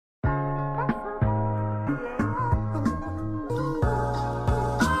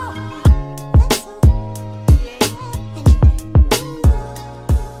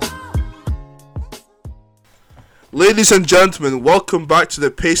Ladies and gentlemen, welcome back to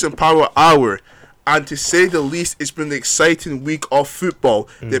the Pace and Power Hour. And to say the least, it's been an exciting week of football.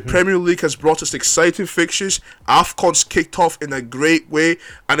 The Premier League has brought us exciting fixtures. AFCON's kicked off in a great way,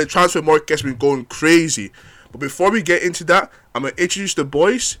 and the transfer market has been going crazy. But before we get into that, I'm going to introduce the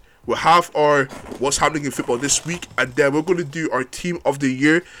boys. We'll have our what's happening in football this week, and then we're going to do our team of the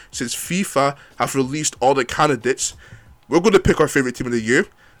year since FIFA have released all the candidates. We're going to pick our favorite team of the year,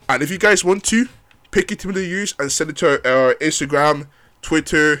 and if you guys want to, pick your team of the years and send it to our Instagram,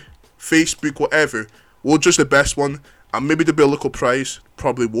 Twitter, Facebook, whatever. We'll judge the best one, and maybe there'll be a local prize.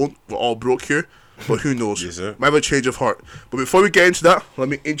 Probably won't. We're all broke here, but who knows? Yes, sir. Might have a change of heart. But before we get into that, let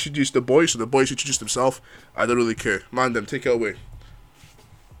me introduce the boys. So the boys introduce themselves. I don't really care. Man, them, take it away.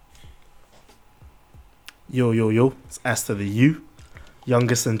 Yo, it's S to the U,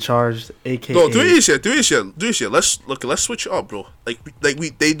 youngest in charge, aka. No, do it easier. Let's switch it up, bro.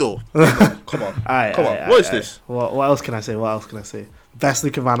 They know. Come on. What is this? What else can I say? Best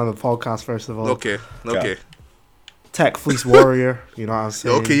looking man on the podcast, first of all. Okay. Tech Fleece Warrior, you know what I'm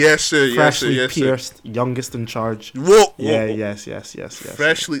saying? Okay, yes, sir. Freshly pierced, youngest in charge. Whoa. Yes.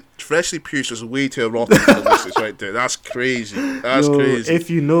 Freshly pierced is way too erotic for the listeners right there. That's crazy. Crazy. If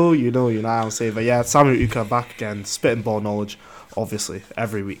you know, you know what I'm saying. But yeah, Samuel Uka back again, spitting ball knowledge, obviously,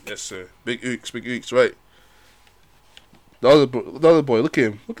 every week. Yes, sir. Big ooks, right. The other boy, look at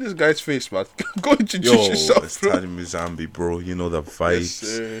him. Look at this guy's face, man. Go introduce yourself, it's bro. Tani Muzambi, bro. You know the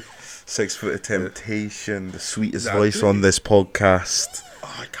vibes. Yes, 6 foot of temptation, the sweetest voice on this podcast.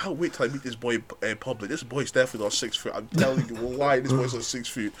 Oh, I can't wait till I meet this boy in public. This boy's definitely not 6 foot. I'm telling you, why this boy's not 6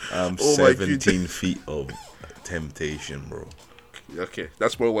 feet. I'm 17 feet of temptation, bro. Okay,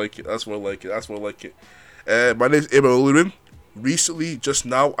 that's more like it. My name's Emma Olurin. Recently, just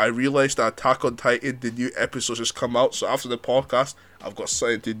now, I realized that Attack on Titan, the new episodes just come out. So after the podcast, I've got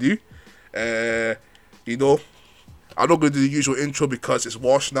something to do. I'm not going to do the usual intro because it's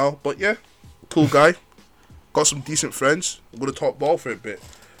washed now. But yeah, cool guy. Got some decent friends. I'm going to talk ball for a bit.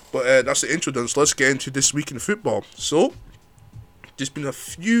 But that's the intro done. So let's get into this week in football. So, there's been a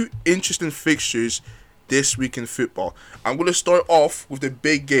few interesting fixtures this week in football. I'm going to start off with the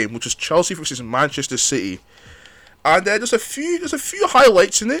big game, which is Chelsea versus Manchester City. And there's a few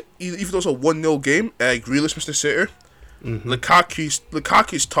highlights in it, even though it's a 1-0 game. Grealish missed the sitter.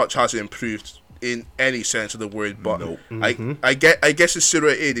 Lukaku's touch hasn't improved in any sense of the word, but nope. I guess it's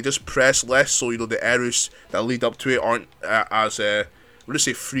Serie A. They just press less, so the errors that lead up to it aren't as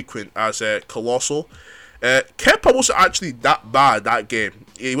frequent as colossal. Kepa wasn't actually that bad that game.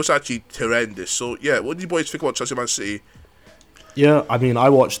 He was actually horrendous. So yeah, what do you boys think about Chelsea Man City? Yeah, I mean, I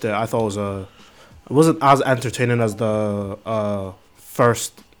watched it. I thought it wasn't as entertaining as the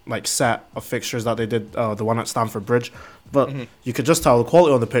first set of fixtures that they did, the one at Stamford Bridge, but you could just tell the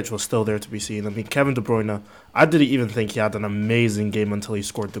quality on the pitch was still there to be seen. I mean, Kevin De Bruyne, I didn't even think he had an amazing game until he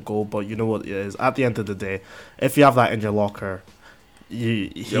scored the goal, but you know what it is, at the end of the day, if you have that in your locker, he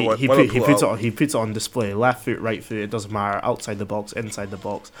puts it on display. Left foot, right foot, it doesn't matter. Outside the box, inside the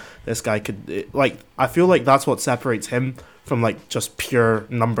box, this guy could I feel like that's what separates him from just pure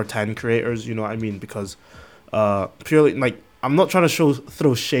number 10 creators. You know what I mean? Because purely I'm not trying to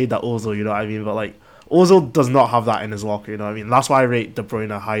throw shade at Ozil. You know what I mean? But Ozil does not have that in his locker. You know what I mean? That's why I rate De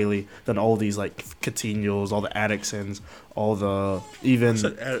Bruyne highly than all these Coutinhos, all the Eriksens, all the even.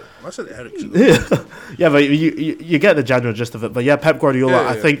 I said Eriksen. Yeah, but you get the general gist of it. But yeah, Pep Guardiola,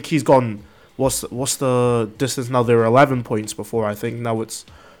 I think he's gone. What's the distance now? They were 11 points before. I think now it's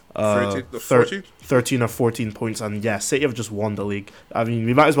 13 or 14 points, and yeah, City have just won the league. I mean,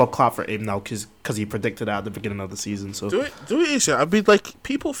 we might as well clap for him now because he predicted it at the beginning of the season. So do it easier. I mean,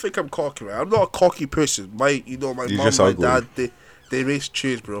 people think I'm cocky, right? I'm not a cocky person. My mom, my dad, they raise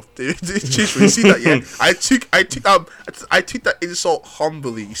cheers, bro. They raise cheers, bro. You see that? Yeah, I took that insult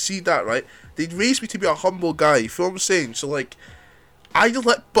humbly. You see that, right? They raised me to be a humble guy. You feel what I'm saying? So I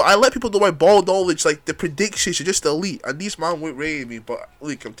let people know my ball knowledge, the predictions are just elite, and these man won't rate me. But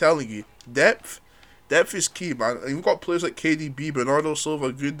look, I'm telling you, depth is key, man. And you've got players like KDB, Bernardo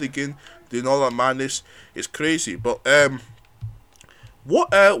Silva, Gundogan doing all that madness. It's crazy. But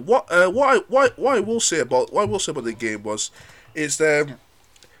what I will say about the game is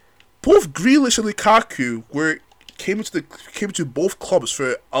both Grealish and Lukaku came into both clubs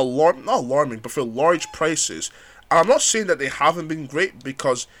for not alarming, but for large prices. I'm not saying that they haven't been great,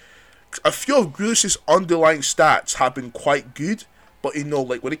 because a few of Grealish's underlying stats have been quite good, but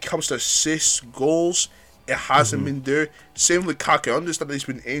when it comes to assists, goals, it hasn't been there. Same with Lukaku. I understand that he's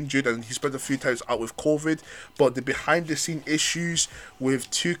been injured and he spent a few times out with COVID, but the behind the scene issues with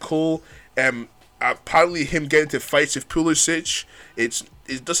Tuchel, apparently him getting into fights with Pulisic,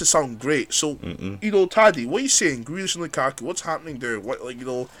 it doesn't sound great. So Taddy, what are you saying? Grealish and Lukaku, what's happening there? What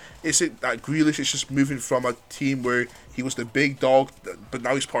is it that Grealish is just moving from a team where he was the big dog, but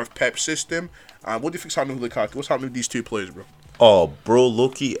now he's part of Pep's system? What do you think's happening with Lukaku? What's happening with these two players, bro? Oh, bro,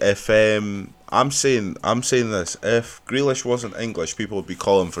 Loki. If I'm saying this, if Grealish wasn't English, people would be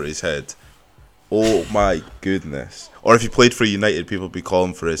calling for his head. Oh my goodness! Or if he played for United, people would be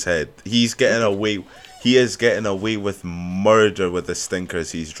calling for his head. He is getting away with murder with the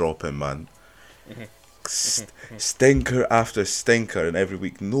stinkers he's dropping, man. Stinker after stinker, and every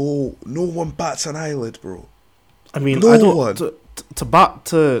week, no one bats an eyelid, bro. I mean, I don't.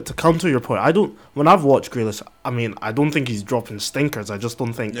 To counter your point, when I've watched Grealish, I mean, I don't think he's dropping stinkers. I just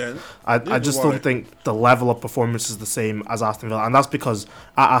don't think. Yeah, I just don't think the level of performance is the same as Aston Villa, and that's because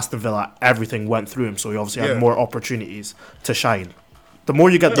at Aston Villa everything went through him, so he obviously had more opportunities to shine. The more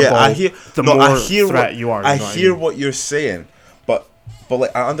you get the ball, more threat you are. I hear what you're saying, but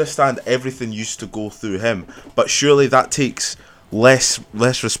like I understand everything used to go through him, but surely that takes less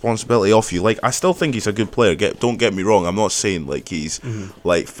responsibility off you. Like, I still think he's a good player. Don't get me wrong. I'm not saying like he's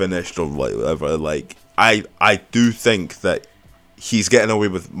like finished or like whatever. Like, I do think that he's getting away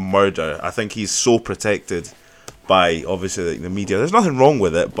with murder. I think he's so protected by obviously like the media. There's nothing wrong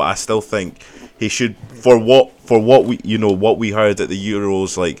with it, but I still think he should, for what we heard at the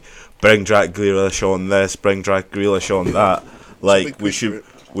Euros, like bring Jack Grealish on this, bring Jack Grealish on that. Like, we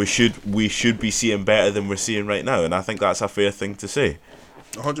should be seeing better than we're seeing right now, and I think that's a fair thing to say.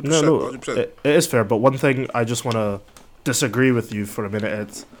 100%. No, 100%. It is fair, but one thing I just want to disagree with you for a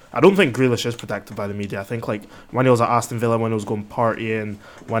minute. I don't think Grealish is protected by the media. I think like when he was at Aston Villa, when he was going partying,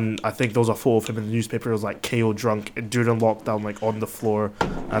 when I think there was a photo of him in the newspaper, it was like KO drunk during lockdown, like on the floor,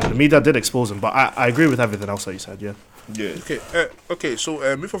 and the media did expose him. But I agree with everything else that you said. Yeah. Yeah. Okay. So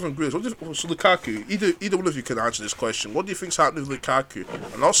move on from Grealish. So Lukaku. Either one of you can answer this question. What do you think's happening with Lukaku?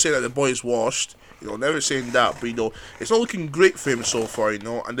 I'm not saying that the boy is washed. Never saying that. But it's not looking great for him so far.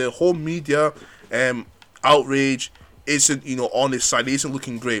 And the whole media outrage isn't on his side. He isn't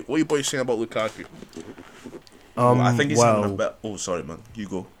looking great. What are you boys saying about Lukaku? I think he's in a bit. Oh, sorry, man. You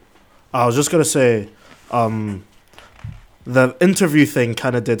go. I was just gonna say, the interview thing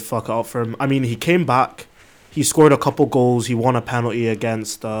kind of did fuck it up for him. I mean, he came back. He scored a couple goals. He won a penalty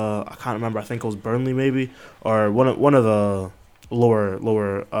against I can't remember. I think it was Burnley maybe, or one of the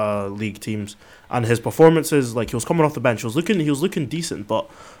lower league teams. And his performances, like he was coming off the bench, he was looking decent. But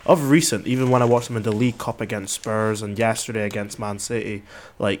of recent, even when I watched him in the League Cup against Spurs and yesterday against Man City,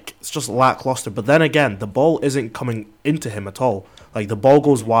 like it's just lackluster. But then again, the ball isn't coming into him at all. Like the ball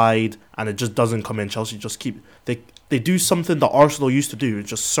goes wide and it just doesn't come in. Chelsea just keep they do something that Arsenal used to do,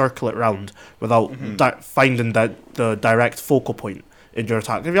 just circle it round without finding the direct focal point in your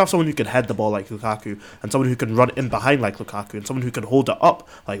attack. If you have someone who can head the ball like Lukaku, and someone who can run in behind like Lukaku, and someone who can hold it up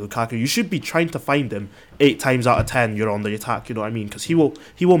like Lukaku, you should be trying to find him 8 times out of 10 you're on the attack, you know what I mean? Because he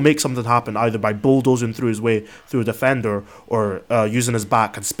will make something happen either by bulldozing through his way through a defender or using his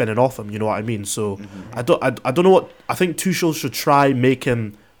back and spinning off him, you know what I mean? So I don't know what I think. Tuchel should try make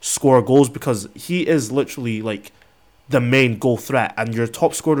him score goals, because he is literally like the main goal threat, and your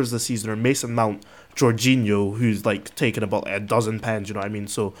top scorers this season are Mason Mount, Jorginho, who's like taken about a dozen pens, you know what I mean?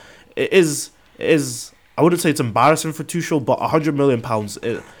 So it is I wouldn't say it's embarrassing for Tuchel, but £100 million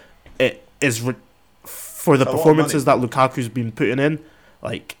it is for the performances that Lukaku's been putting in.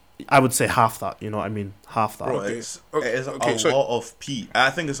 Like, I would say half that, you know what I mean? Half that. Bro, it is a lot of P. I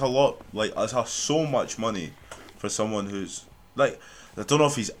think it's a lot, like it's so much money for someone who's like, I don't know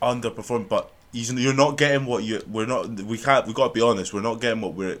if he's underperformed, but you're not getting what we got to be honest, we're not getting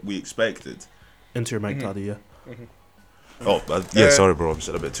what we expected. Into your mic, Daddy, yeah. Oh, sorry, bro, I'm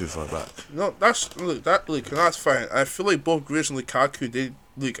sitting a bit too far back. No, that's fine. I feel like both Grealish and Lukaku,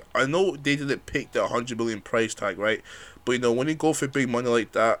 I know they didn't pick the 100 million price tag, right? But when you go for big money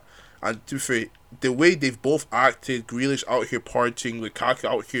like that, and the way they've both acted, Grealish out here partying, Lukaku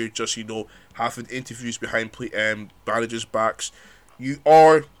out here just having interviews behind managers' backs, you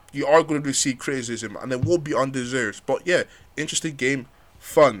are going to receive criticism, and it won't be undeserved. But yeah, interesting game,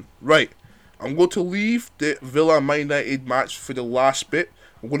 fun, right? I'm going to leave the Villa and Man United match for the last bit.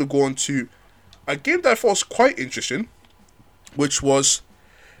 I'm going to go on to a game that I thought was quite interesting, which was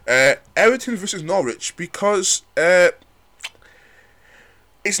Everton versus Norwich, because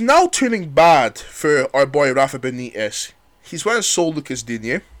it's now turning bad for our boy Rafa Benitez. He's went and sold Lucas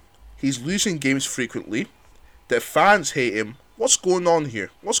Digne. He's losing games frequently. The fans hate him. What's going on here?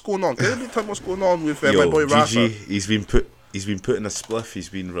 What's going on? Can you tell me what's going on with my boy Rafa? He's been put in a spliff. He's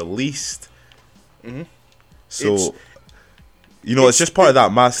been released. So it's just part of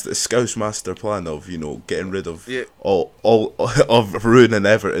that Scouse master plan of getting rid of all of ruining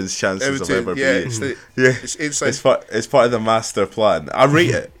Everton's chances of ever being. It's inside. It's part of the master plan. I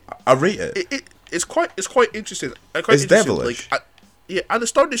rate it. It's quite interesting. It's devilish. At the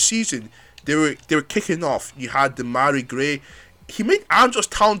start of the season, they were kicking off. You had the Mari Gray. He made Andros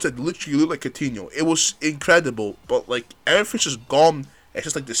Townsend literally look like Coutinho. It was incredible, but like everything's just gone. It's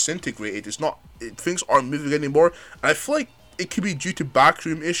just like disintegrated. Things aren't moving anymore. And I feel like it could be due to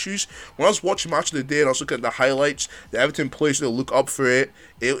backroom issues. When I was watching Match of the Day and I was looking at the highlights, the Everton players that look up for it.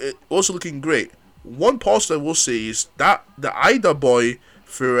 It also looking great. One positive I will say is that the Ida boy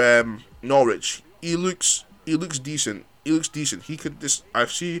for Norwich, he looks decent. He could I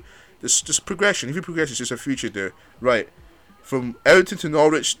see this progression. If he progresses, there's a future there. Right. From Everton to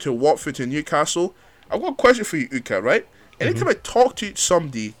Norwich to Watford to Newcastle. I've got a question for you, Uka, right? Anytime I talk to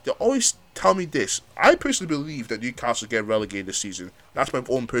somebody, they always tell me this. I personally believe that Newcastle get relegated this season. That's my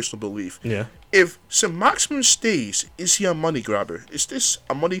own personal belief. Yeah. If St. Maximin stays, is he a money grabber? Is this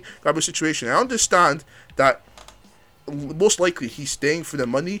a money grabber situation? I understand that most likely he's staying for the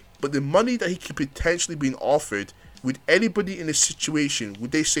money, but the money that he could potentially be offered, would anybody in this situation,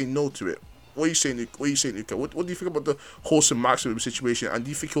 would they say no to it? What are you saying, Uka? What do you think about the whole St. Maximin situation? And do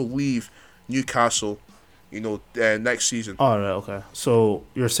you think he'll leave Newcastle, next season? Oh, right, okay. So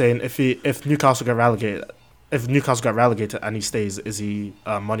you're saying if Newcastle get relegated, and he stays, is he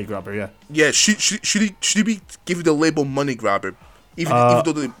a money grabber? Yeah. Yeah. Should he be given the label money grabber, even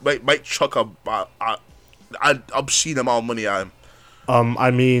though they might chuck an obscene amount of money at him?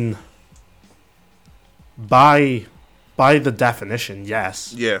 I mean, by the definition,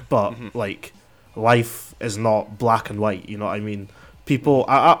 yes. Yeah. But like, life is not black and white. You know what I mean? People,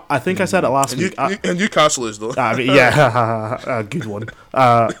 I think I said it last week. And Newcastle is though. I mean, yeah, good one.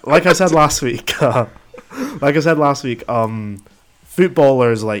 Like I said last week.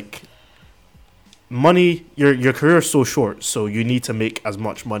 Footballers, like, money. Your career is so short, so you need to make as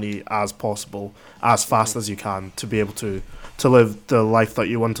much money as possible, as fast as you can, to be able to live the life that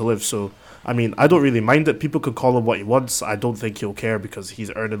you want to live. So, I mean, I don't really mind it. People could call him what he wants. I don't think he'll care because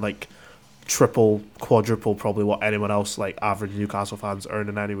he's earning like triple, quadruple, probably what anyone else, like average Newcastle fans,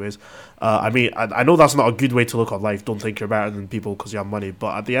 earning anyways. I mean, I know that's not a good way to look on life. Don't think you're better than people because you have money.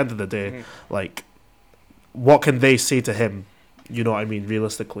 But at the end of the day, like, what can they say to him? You know what I mean?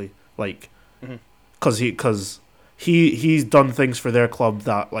 Realistically, like, because he's done things for their club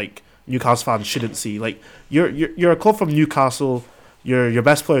that like Newcastle fans shouldn't see. Like, you're a club from Newcastle. Your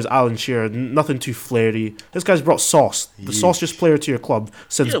best player is Alan Shearer. Nothing too flary. This guy's brought sauce. The sauciest player to your club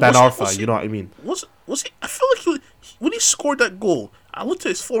since Ben Arfa. You know what I mean? Was he? I feel like when he scored that goal, I looked at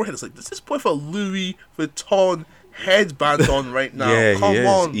his forehead. It's like, does this boy have a Louis Vuitton headband on right now? Yeah, Come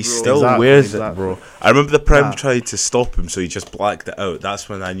on, he bro. still wears it, bro. I remember the Prem tried to stop him, so he just blacked it out. That's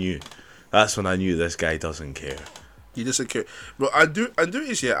when I knew this guy doesn't care. He doesn't care, bro. I do.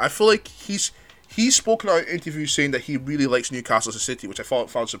 I feel like he's spoken out in interviews saying that he really likes Newcastle as a city, which I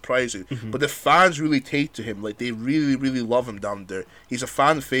found surprising. But the fans really take to him. Like, they really, really love him down there. He's a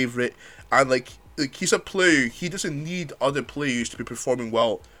fan favourite. And, like he's a player. He doesn't need other players to be performing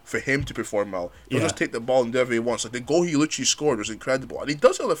well for him to perform well. He'll just take the ball and do whatever he wants. Like, the goal he literally scored was incredible. And he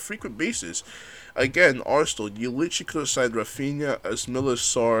does it on a frequent basis. Again, Arsenal, you literally could have signed Rafinha, Asmila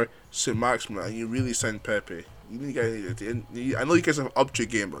Sarr, St. Maximin, and you really signed Pepe. I know you guys have upped your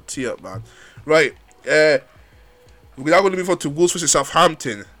game, but tee up, man. Right, we're now going to move on to Wolves versus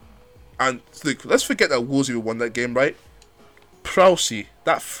Southampton. And look, let's forget that Wolves even won that game, right? Prowsey,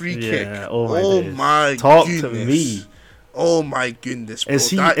 that free kick. Oh my Talk goodness. to me. Oh my goodness, bro.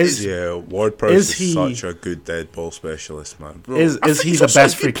 Ward-Prowse is such a good dead ball specialist, man. Bro, is he the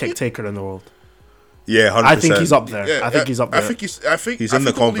best free kick taker in the world? Yeah, 100%. I think he's up there. Yeah, I think he's up there. I think he's in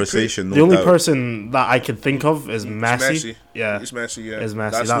the conversation. The only person that I can think of is Messi. Yeah, it's Messi. Yeah, is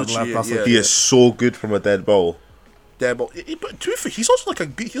Messi. He is so good from a dead ball. But to be fair, he's also like a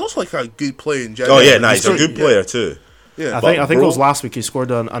good player in general. Oh yeah, he's a good player too. Yeah, I think it was last week he scored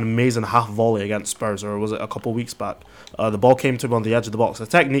an amazing half volley against Spurs, or was it a couple of weeks back? The ball came to him on the edge of the box. The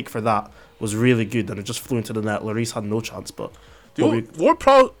technique for that was really good, and it just flew into the net. Lloris had no chance, but.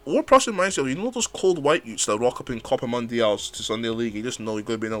 Ward-Prowse reminds me of, those cold white youths that rock up in Copa Mundials to Sunday League. You just know you're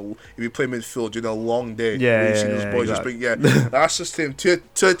going to be playing midfield during a long day. That's just him to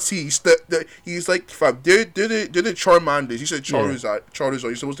a T. He's like, fam, do the Charmanders. He said Charizard.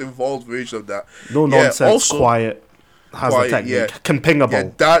 He's the most involved version of that. No nonsense, also, quiet. Has the technique. Can ping a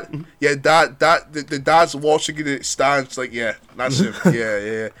ball. The dad's watching in the stands. Like, that's him.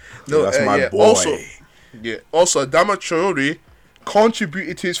 No, that's my boy. Also, Adama Traore.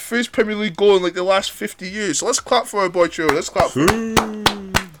 contributed to his first Premier League goal in like the last 50 years. So let's clap for our boy Trio. Let's clap for him.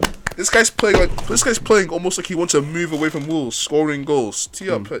 This guy's playing almost like he wants to move away from Wolves, scoring goals. Tee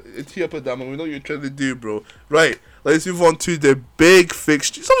up, Adama. We know what you're trying to do, bro. Right. Let's move on to the big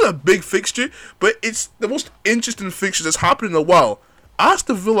fixture. It's not a big fixture, but it's the most interesting fixture that's happened in a while.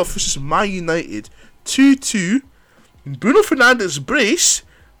 Aston Villa versus Man United, 2-2. Bruno Fernandes brace.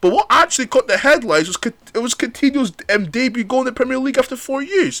 But what actually caught the headlines was Coutinho's debut goal in the Premier League after 4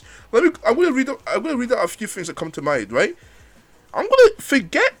 years. I'm gonna read out a few things that come to mind. Right. I'm gonna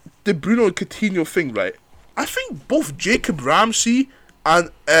forget the Bruno and Coutinho thing, right? I think both Jacob Ramsey and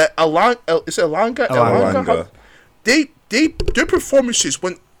Elanga, their performances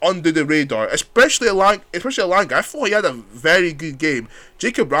went under the radar, especially Elanga. I thought he had a very good game.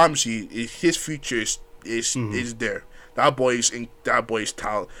 Jacob Ramsey, his future is there. That boy is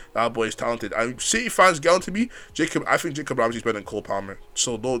talented. And City fans get on to me. I think Jacob Ramsey is better than Cole Palmer.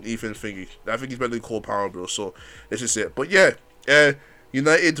 So don't even think it. I think he's better than Cole Palmer, bro. So this is it. But yeah.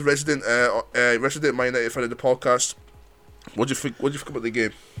 United resident Man United fan of the podcast. What do you think about the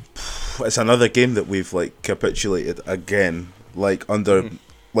game? It's another game that we've like capitulated again. Like under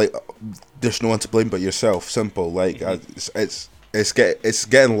like there's no one to blame but yourself. Simple. Like it's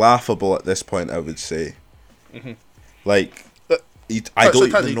getting laughable at this point. I would say. Mm-hmm. Like I don't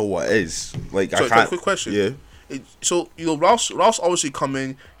even know what it is. Like I can't. Quick question. Yeah. So Ross obviously come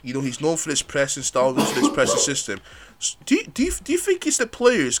in. He's known for this pressing style, known for this pressing system. Do you think it's the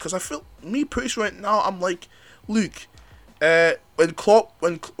players? Because I feel me personally right now. I'm like, Luke, when Klopp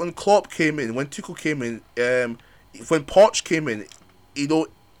came in, when Tuchel came in, when Poch came in, it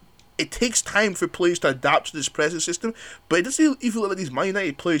takes time for players to adapt to this pressing system. But it doesn't even look like these Man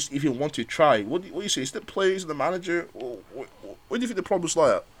United players even want to try. What do you say? Is it the players, the manager? Where do you think the problems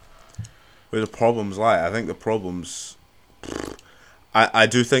lie at? Where the problems lie, I think the problems. I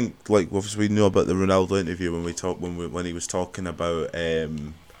do think, like, obviously we knew about the Ronaldo interview when he was talking about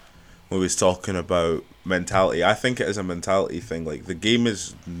mentality. I think it is a mentality thing. Like the game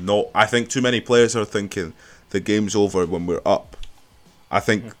is not. I think too many players are thinking the game's over when we're up. I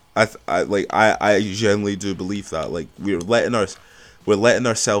think I genuinely do believe that. Like we're letting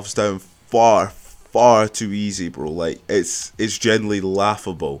ourselves down far too easy, bro. Like it's genuinely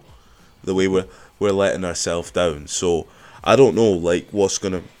laughable the way we're letting ourselves down. So. I don't know, like what is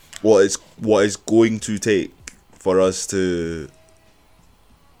going to take for us to,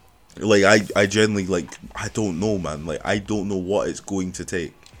 like I genuinely like I don't know, man. Like I don't know what it's going to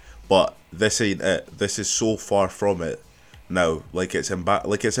take, but this ain't it. This is so far from it now. Like it's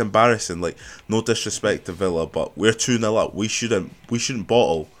embarrassing. Like no disrespect to Villa, but we're 2-0 up. We shouldn't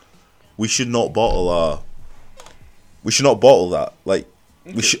bottle. We should not bottle that. Like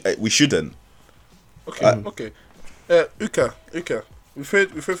okay. we shouldn't. Okay. Uka, we've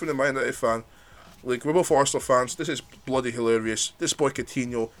heard from the Man United fan. Like, we're both Arsenal fans. This is bloody hilarious. This boy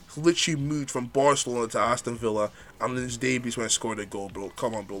Coutinho literally moved from Barcelona to Aston Villa, and in his debuts when he scored a goal, bro.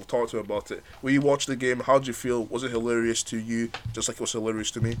 Come on, bro. Talk to me about it. When you watched the game, how did you feel? Was it hilarious to you, just like it was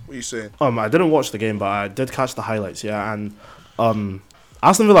hilarious to me? What are you saying? I didn't watch the game, but I did catch the highlights, yeah. And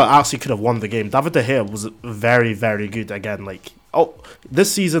Aston Villa actually could have won the game. David De Gea was very, very good again. Like,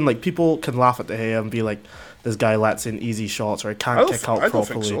 this season, like, people can laugh at De Gea and be like, this guy lets in easy shots or can't kick out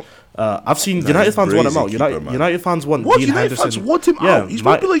properly. So. I've seen United fans want him out. United fans want Dean Henderson. Fans want him out? He's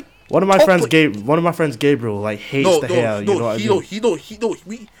probably like one of my friends, Gabriel, like hates De Gea. You know what I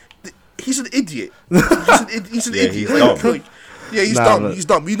mean? He's an idiot. He's an idiot. He's dumb. He's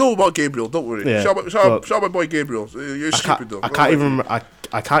dumb. We know about Gabriel. Don't worry. Yeah, shout out my boy Gabriel. You're stupid though. I can't even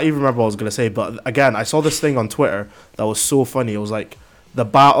remember what I was gonna say. But again, I saw this thing on Twitter that was so funny. It was like the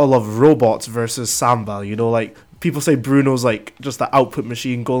battle of robots versus Samba. You know, like people say Bruno's like just the output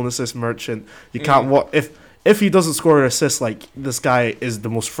machine, goal and assist merchant. You can't if he doesn't score an assist, like this guy is the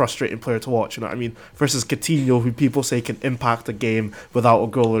most frustrating player to watch. You know what I mean? Versus Coutinho, who people say can impact a game without a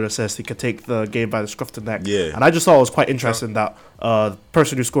goal or assist. He could take the game by the scruff of the neck. Yeah. And I just thought it was quite interesting that the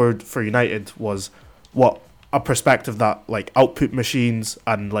person who scored for United was a perspective that like output machines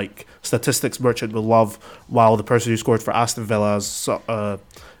and like statistics merchant will love, while the person who scored for Aston Villa is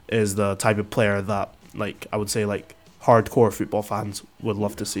the type of player that like I would say like hardcore football fans would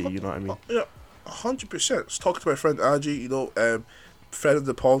love to see. You know what I mean? Yeah, 100%. I was talking to my friend Aji, friend of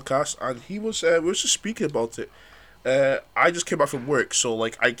the podcast, and he was we were just speaking about it. I just came back from work, so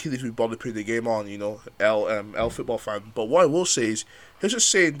like I couldn't even bother putting the game on. L football fan. But what I will say is he was just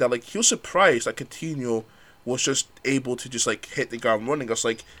saying that like he was surprised that Coutinho was just able to just like hit the ground running. I was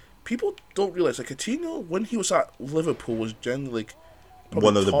like, people don't realize like Coutinho when he was at Liverpool was generally like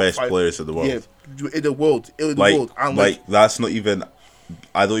one of the best players in the world. Yeah, in the world. And that's not even.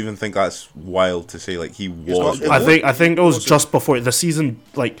 I don't even think that's wild to say. Like he was. I think it was just before the season,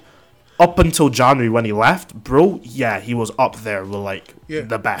 like up until January when he left, bro. Yeah, he was up there with like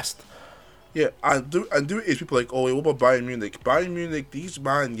the best. Yeah, and do it is people like, oh, what about Bayern Munich? Bayern Munich, these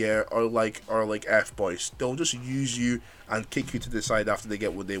man, are like F boys. They'll just use you and kick you to the side after they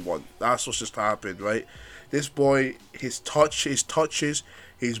get what they want. That's what's just happened, right? This boy, his touches,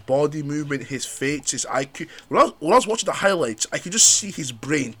 his body movement, his fates, his IQ. When I was watching the highlights, I could just see his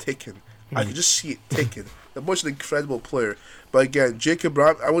brain ticking. I could just see it ticking. The boy's an incredible player. But again, Jacob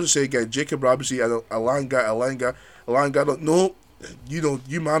Ramsey and Alanga, don't know.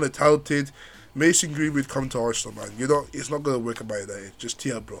 You man are talented. Mason Greenwood come to Arsenal, man. It's not gonna work at Man United. Just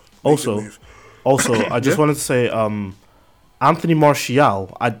tee up, bro. Also, I just wanted to say, Anthony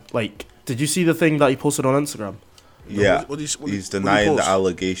Martial. Did you see the thing that he posted on Instagram? Yeah, he's denying the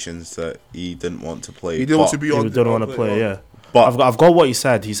allegations that he didn't want to play. He didn't want to be on. He didn't want to play. Yeah, but I've got what he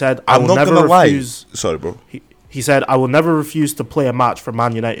said. He said, "I'm not gonna lie." Sorry, bro. He said, "I will never refuse to play a match for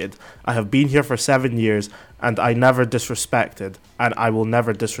Man United. I have been here for 7 years, and I never disrespected, and I will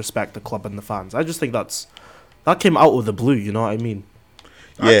never disrespect the club and the fans." I just think that came out of the blue. You know what I mean?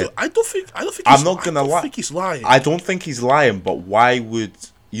 Yeah. I don't think. I'm not gonna lie. I think he's lying. I don't think he's lying, but why would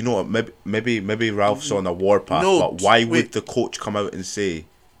maybe Ralph's on a warpath? But why would the coach come out and say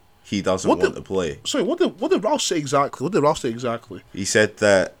he doesn't want to play? Sorry, what did Ralph say exactly? He said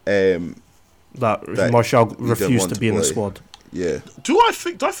that. That Martial refused to be in the squad. Yeah. Do I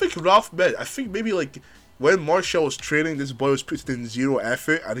think Ralph meant? I think maybe like when Martial was training, this boy was putting in zero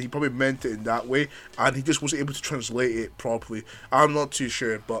effort, and he probably meant it in that way, and he just wasn't able to translate it properly. I'm not too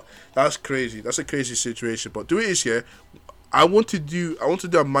sure, but that's crazy. That's a crazy situation. But do it is I want to do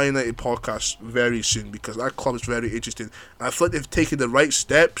a Man United podcast very soon because that club is very interesting. And I feel like they've taken the right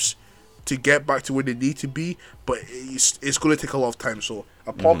steps to get back to where they need to be, but it's going to take a lot of time. So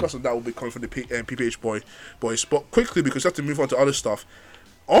a podcast on that will be coming from the PPH boys. But quickly, because I have to move on to other stuff,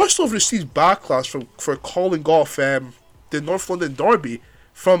 Arsenal have received backlash for calling off the North London derby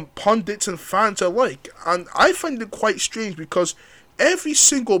from pundits and fans alike, and I find it quite strange because every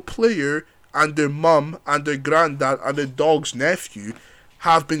single player and their mum and their granddad and their dog's nephew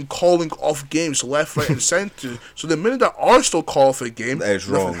have been calling off games left, right, and centre. So the minute that Arsenal call off a game,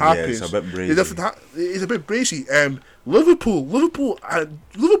 nothing happens. Yeah, it's a bit brazy. It's a bit brazy.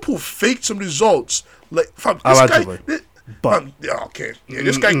 Liverpool faked some results. Like, fam,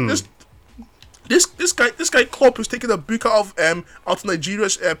 this guy Klopp is taking a book out of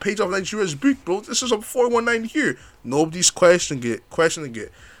Nigeria's page of Nigeria's book, bro. This is a 419 here. Nobody's questioning it,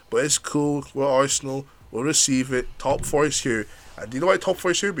 but it's cool. We're Arsenal. We'll receive it. Top 4 is here. And do you know why top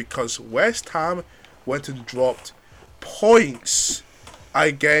 4 is here? Because West Ham went and dropped points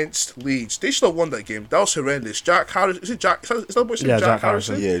against Leeds. They should have won that game. That was horrendous. Jack Harris, is that boy saying Jack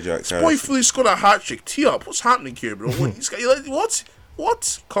Harrison? Yeah, Jack Harrison. This boy fully scored a hat-trick. Tee up. What's happening here, bro?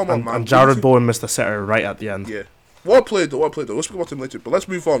 What? Come on, man. And Jared Bowen missed a sitter right at the end. Yeah. What played though? We'll speak about him later. But let's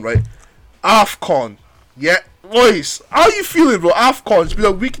move on, right? AFCON. Yeah, boys, how you feeling, bro? AFCON, it's been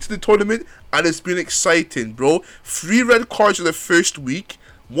a week into the tournament and it's been exciting, bro. 3 red cards in the first week,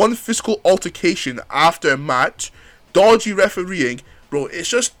 1 physical altercation after a match, dodgy refereeing, bro. It's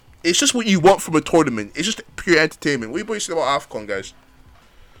just what you want from a tournament. It's just pure entertainment. What do you boys say about AFCON, guys?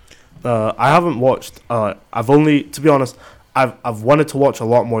 I haven't watched. I've only, to be honest, I've wanted to watch a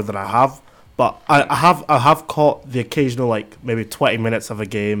lot more than I have. But I have caught the occasional, like, maybe 20 minutes of a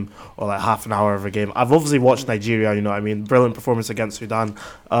game or like half an hour of a game. I've obviously watched Nigeria, you know what I mean? Brilliant performance against Sudan.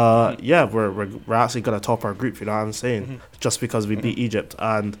 Yeah, we're actually going to top our group, you know what I'm saying? Just because we beat Egypt.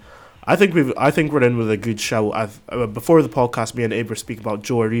 And I think we're in with a good shout. Before the podcast, me and Abe were speaking about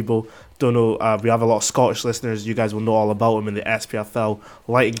Joe Aribo. Don't know, we have a lot of Scottish listeners. You guys will know all about him in the SPFL,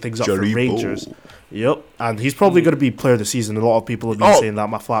 lighting things up for Rangers. Yep, and he's probably going to be player of the season. A lot of people have been saying that.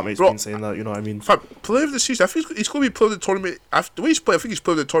 My flatmate's been saying that. You know what I mean? Player of the season. I think he's going to be player of the tournament. After the way he's played, I think he's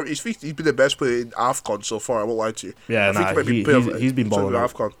player of the tournament. He's been the best player in AFCON so far. I won't lie to you. Yeah, he's been balling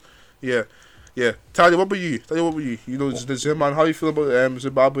out. AFCON. Yeah. Talia, what about you? You know, man, how you feel about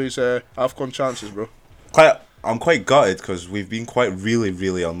Zimbabwe's AFCON chances, bro? I'm quite gutted because we've been quite really,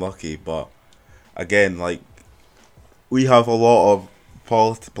 really unlucky. But again, like, we have a lot of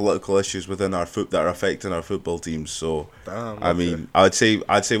political issues within our that are affecting our football teams. So I mean, I'd say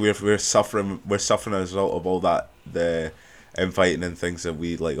we're suffering as a result of all that, the infighting and things that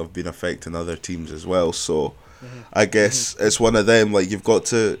we like have been affecting other teams as well. So I guess it's one of them. Like, you've got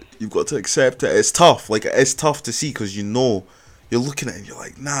to accept it. It's tough. Like, it's tough to see because you're looking at it and you're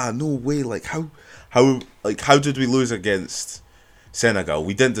like, nah, no way. Like, how did we lose against Senegal.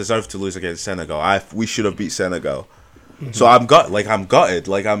 We didn't deserve to lose against Senegal. We should have beat Senegal. So I'm gutted.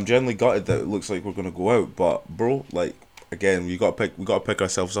 Like, I'm genuinely gutted that it looks like we're gonna go out. But bro, like, again, we gotta pick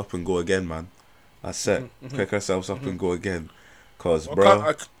ourselves up and go again, man. That's it. Pick ourselves up and go again. Cause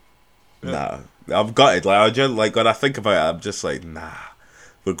nah, I'm gutted. Like when I think about it, I'm just like, nah,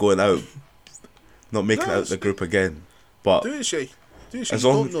 we're going out, not making it out the group again. But do it, you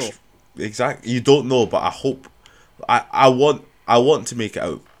don't know. Exactly, you don't know. But I hope, I want to make it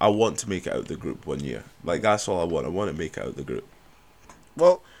out. I want to make it out the group one year. Like, that's all I want. I want to make it out the group.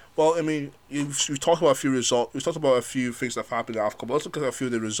 Well, I mean, we've talked about a few results. We've talked about a few things that have happened in AFCON, but let's look at a few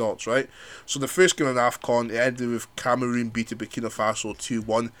of the results, right? So the first game in AFCON, it ended with Cameroon beating Burkina Faso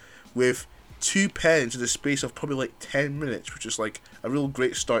 2-1 with 2 pens in the space of probably like 10 minutes, which is like a real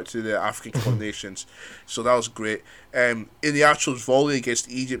great start to the African Cup of Nations. So that was great. In the actual volley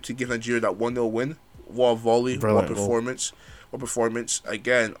against Egypt to give Nigeria that 1-0 win, what a volley, Brilliant what performance. What performance.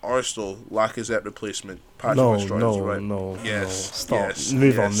 Again, Arsenal, Lacazette replacement. No. Yes. Stop. Yes,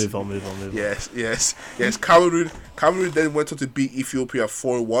 move yes. on. Yes. Cameroon then went on to beat Ethiopia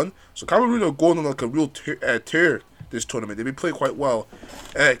 4-1. So Cameroon are going on like a real tear this tournament. They've been playing quite well.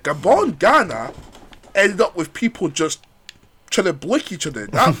 Gabon, Ghana ended up with people just trying to blick each other.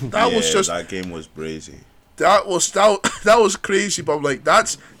 That was just, that game was brazy. That was crazy, but like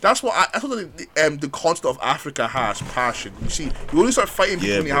that's what the continent of Africa has, passion. You see, you only start fighting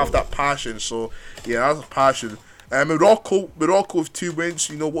people when you have that passion. So yeah, that's passion. Morocco with 2 wins.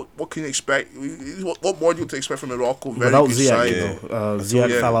 You know what can you expect? What more do you expect from Morocco? Very Without good Ziyech,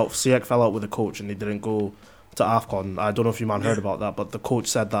 side. Ziyech fell out with the coach and he didn't go to AFCON. I don't know if you heard about that, but the coach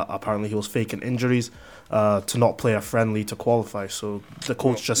said that apparently he was faking injuries to not play a friendly to qualify. So the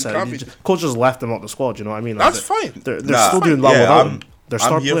coach just left him out the squad. You know what I mean? That's fine. They're still doing well without him. They're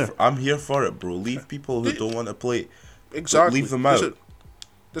star player. I'm here for it, bro. Leave people who don't want to play. Exactly. Leave them out.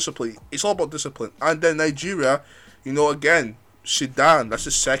 Discipline. It's all about discipline. And then Nigeria, again, Sudan, that's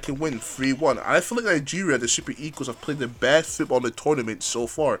the second win, 3-1. And I feel like Nigeria, the Super Eagles, have played the best football in the tournament so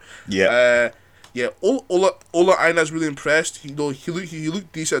far. Yeah. Ola Aina's really impressed. He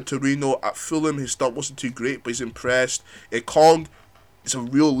looked decent at Torino. At Fulham, his start wasn't too great, but he's impressed. Ekong is a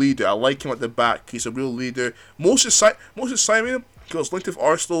real leader. I like him at the back. He's a real leader. Moses Simon, he was linked with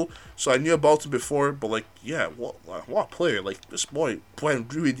Arsenal, so I knew about him before. But what a player! Like, this boy went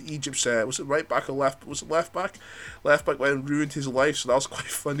and ruined Egypt's. Was it right back or left? Was it left back? Left back went and ruined his life. So that was quite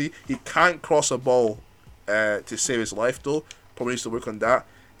funny. He can't cross a ball to save his life though. Probably needs to work on that.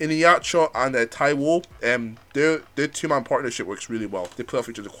 Iniacho and Taiwo, their two-man partnership works really well. They play off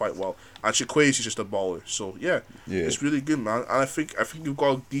each other quite well. And Chikwueze is just a baller. So, yeah, it's really good, man. And I think you've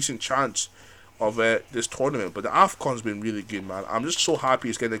got a decent chance of this tournament. But the AFCON's been really good, man. I'm just so happy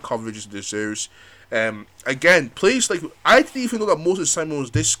he's getting the coverage he deserves. Again, players like... I didn't even know that Moses Simon was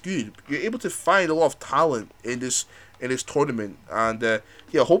this good. You're able to find a lot of talent in this tournament. And,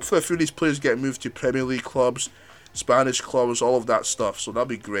 hopefully a few of these players get moved to Premier League clubs, Spanish clubs, all of that stuff. So that'll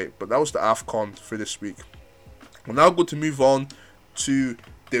be great. But that was the AFCON for this week. We're now going to move on to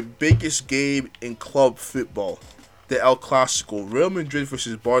the biggest game in club football, the El Clásico, Real Madrid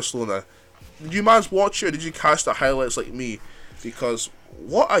versus Barcelona. Did you man's watch it, or did you catch the highlights like me? Because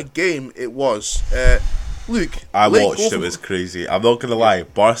what a game it was. Luke, I watched it. It was crazy. I'm not gonna lie.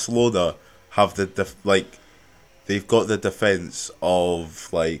 Barcelona have they've got the defense of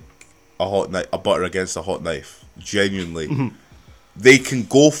like a butter against a hot knife. Genuinely, they can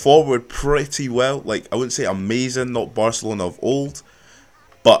go forward pretty well. Like, I wouldn't say amazing, not Barcelona of old,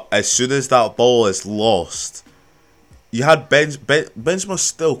 but as soon as that ball is lost, you had Benzema's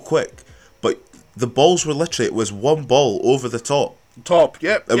still quick, but the balls were literally, it was one ball over the top.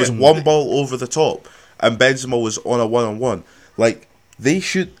 Yep. It was one ball over the top, and Benzema was on a one-on-one. Like,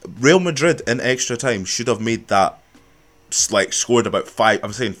 Real Madrid in extra time should have made that, like, scored about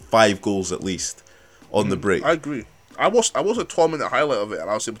 5 goals at least on the break. I agree. I was a 12-minute highlight of it, and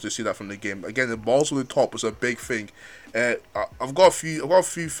I was able to see that from the game. Again, the balls on the top was a big thing. I've got a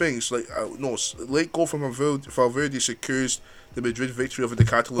few things. Like, late goal from Valverde secures the Madrid victory over the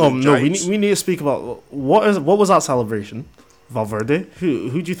Catalan Giants. We need to speak about what was that celebration, Valverde?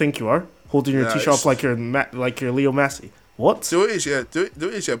 Who do you think you are, holding your t-shirt up like you're Leo Messi? What? There it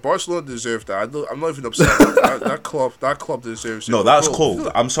is. Barcelona deserved that. I'm not even upset. that club deserves it. No, that's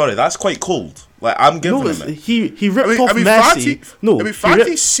cold. I'm sorry, that's quite cold. Like, I'm giving him it. He ripped off Messi.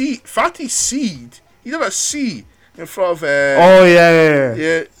 Fatty Seed. You know that C in front of.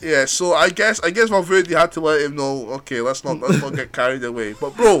 Yeah. So I guess Valverde had to let him know. Okay, let's not get carried away.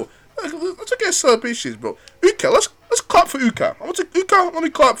 But bro, let's get celebrations, bro. Uka, let's clap for Uka. Uka, let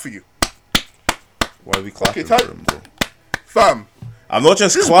me clap for you. Why are we clapping for him, bro? Fam, I'm not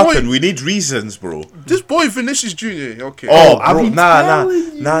just clapping. We need reasons, bro. This boy Vinicius Junior. Okay. Oh, bro, nah.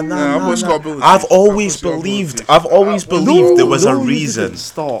 I've always believed there was a reason.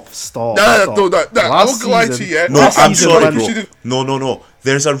 Stop. No. I'm not gonna lie to you. No, I'm sorry, bro. No.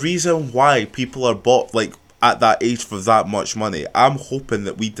 There's a reason why people are bought like at that age for that much money. I'm hoping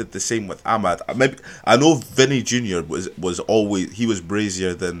that we did the same with Ahmad. I know Vinny Jr. was always, he was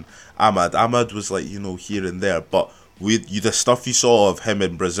brazier than Ahmad. Ahmad was like, here and there, but the stuff you saw of him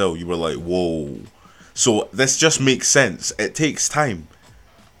in Brazil, you were like, whoa. So this just makes sense. It takes time.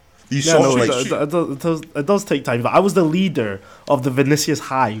 It does take time. But I was the leader of the Vinicius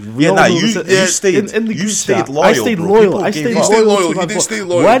hive. You stayed loyal. I stayed loyal. He did stay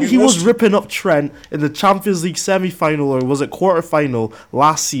loyal. When he was ripping up Trent in the Champions League semi-final, or was it quarter-final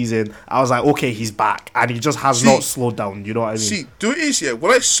last season, I was like, okay, he's back, and he just has not slowed down. You know what I mean? See,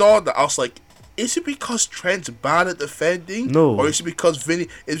 when I saw that, I was like, is it because Trent's bad at defending? No. Or is it because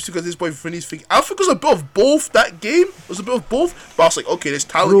this boy Vinny's thinking? I think it was a bit of both that game. It was a bit of both. But I was like, okay, there's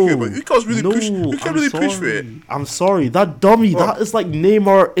talent here, but you can't really push for it. I'm sorry. That dummy, that is like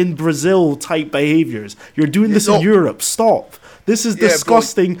Neymar in Brazil type behaviors. You're doing this in Europe. Stop. This is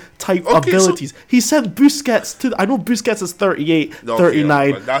disgusting type abilities. He sent Busquets to... I know Busquets is 38,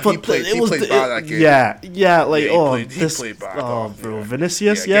 39. But he played bad that game. He played bad. Oh, bro.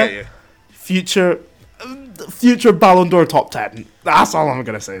 Vinicius, Future Ballon d'Or top 10. That's all I'm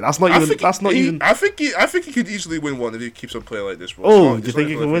gonna say. I think he could easily win one if he keeps on playing like this, bro. Oh, do you think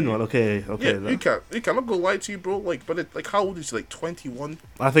he can win one? Okay. Yeah, you can. I'm not gonna lie to you, bro. How old is he? 21.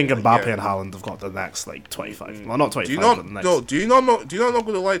 I think Mbappe and Haaland have got the next 25. Well, not 25. Do you not know? I'm not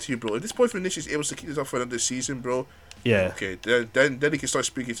gonna lie to you, bro. If this boy Vinicius is able to keep this up for another season, bro. Yeah. Okay, then he can start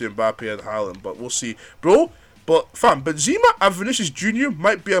speaking to Mbappe and Haaland, but we'll see, bro. But fam, Benzema and Vinicius Jr.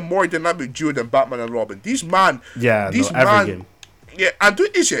 might be a more dynamic duo than Batman and Robin. Every game. Yeah, and do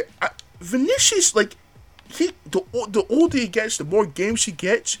is it. Vinicius, the older he gets, the more games he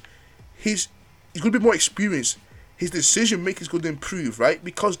gets, he's going to be more experienced. His decision making is going to improve, right?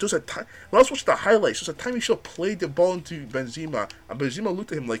 Because there's a time when I was watching the highlights, there's a time he should have played the ball into Benzema, and Benzema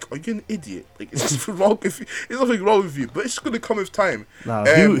looked at him like, "Are you an idiot? Is something wrong with you? There's nothing wrong with you." But it's going to come with time.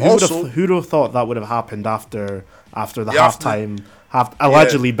 Who would have thought that would have happened after the halftime?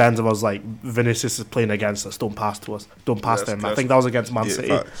 Allegedly, Benzema was like, "Vinicius is playing against us. Don't pass to us. Don't pass to him." I think that was against Man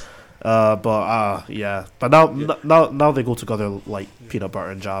City. But now they go together like peanut butter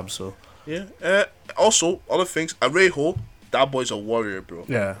and jam. So. Yeah. Also, other things. Arejo, that boy's a warrior, bro.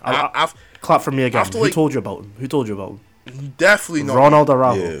 Yeah. Clap for me again. Who told you about him? Definitely not. Ronald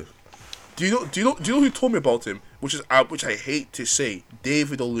Araujo. Yeah. Do you know who told me about him? Which I hate to say,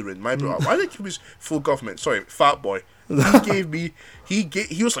 David O'Leary, my brother. Why did I keep his full government? Sorry, fat boy. He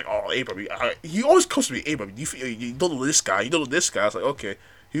was like, "Oh, Abraham." He always comes to me, "Abraham, you don't know this guy. You don't know this guy." I was like, "Okay,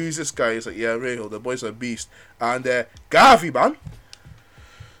 who's this guy?" He's like, "Yeah, Arejo, the boy's a beast." And Gavi, man.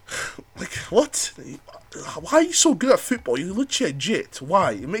 What? Why are you so good at football? You're literally a jit.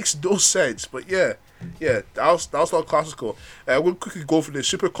 Why? It makes no sense. But yeah, that was not Clásico. We'll quickly go for the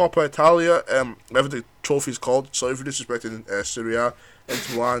Supercoppa Italia, whatever the trophy is called. Sorry for disrespecting Serie A.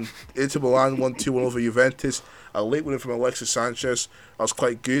 Inter Milan 1-2 over Juventus. A late winner from Alexis Sanchez. That was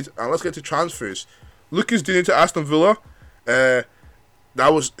quite good. And let's get to transfers. Lucas Digne to Aston Villa. That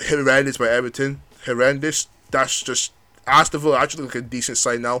was horrendous by Everton. Horrendous. That's just... Aston Villa actually look a decent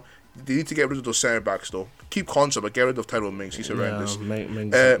side now. They need to get rid of those centre backs though. Keep Konsa, but get rid of Tyrone Mings. He's horrendous.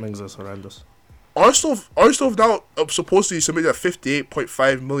 Mings is horrendous. Arsenal now supposedly submitted a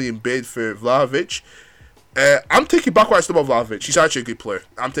 58.5 million bid for Vlahovic. I'm taking back what I said about Vlahovic. He's actually a good player.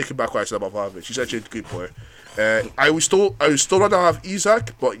 He's actually a good player. I would still rather have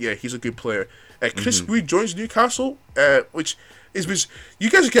Isak, but yeah, he's a good player. Chris Wood joins Newcastle, which. You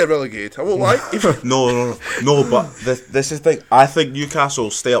guys get relegated. I won't lie. No. But this is the thing. I think Newcastle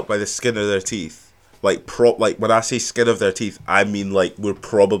stay up by the skin of their teeth. Like when I say skin of their teeth, I mean we're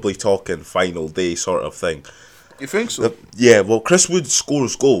probably talking final day sort of thing. You think so? Well, Chris Wood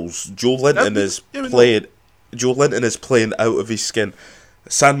scores goals. Joe Linton is playing out of his skin.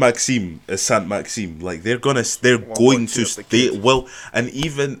 Saint Maxime is Saint Maxime. They're going to stay. Well, and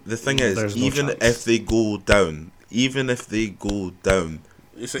even the thing is, if they go down. Even if they go down,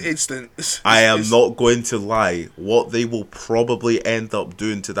 it's an instant. I am not going to lie. What they will probably end up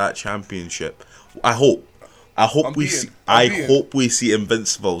doing to that championship, I hope we see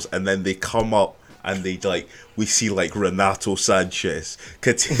Invincibles, and then they come up and we see Renato Sanchez,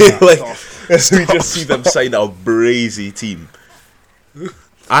 Coutinho, we just see them sign a brazy team.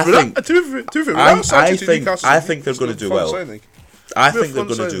 I think they're going to do well. I think they're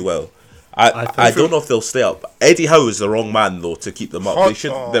going to do well. I don't know if they'll stay up. Eddie Howe is the wrong man though to keep them up. They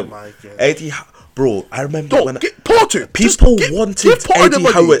should. My God. Eddie, bro, I remember when Porter. People wanted Eddie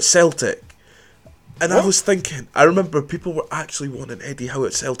Howe at Celtic, and I was thinking. I remember people were actually wanting Eddie Howe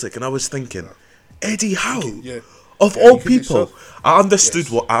at Celtic, and I was thinking, Eddie Howe. Of all people, I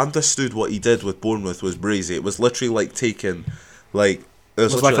understood what he did with Bournemouth was brazy. It was literally like taking, like it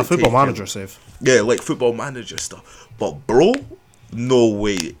was like a football manager save. Yeah, like football manager stuff. But bro, no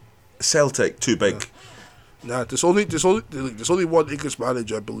way, Celtic too big. Nah, there's only one English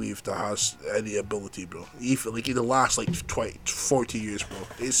manager I believe that has any ability, bro. Even like in the last 40 years, bro.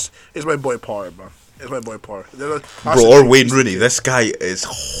 It's my boy Parr, man. It's my boy Parr. Bro, or Wayne Rooney. This guy is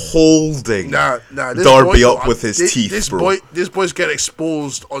holding Derby up with his teeth, bro. This boy's getting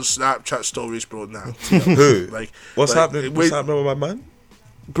exposed on Snapchat stories, bro. Now, who? What's happening? What's happening with my man?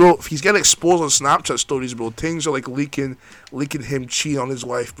 Bro, if he's getting exposed on Snapchat stories, bro, things are like leaking him cheating on his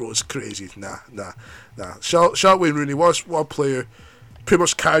wife, bro. It's crazy. Nah. Shout Wayne Rooney. What a player. Pretty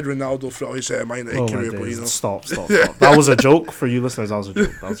much carried Ronaldo throughout his minor career, but Stop. That was a joke for you listeners. That was a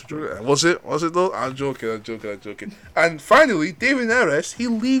joke. Was it though? I'm joking. And finally, David Neres, he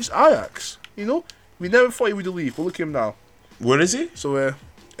leaves Ajax. You know, we never thought he would leave, but look at him now. Where is he? So,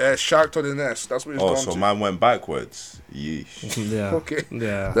 Shakhtar Donetsk. That's what he's gone to. So man went backwards. Yeesh. Yeah. Okay.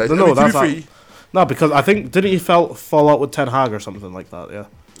 Yeah. No, because I think didn't he fall out with Ten Hag or something like that? Yeah.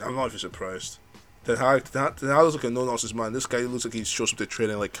 I'm not even surprised. Ten Hag looks like a no-nonsense man. This guy looks like he shows up to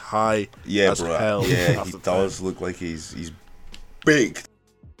training like high as bro. hell. Yeah, he does look like he's big.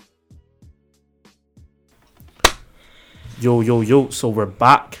 Yo. So we're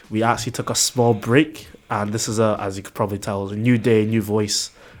back. We actually took a small break, and this is as you could probably tell, a new day, new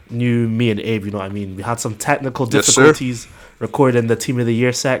voice, new me and Abe. You know what I mean? We had some technical difficulties recording the Team of the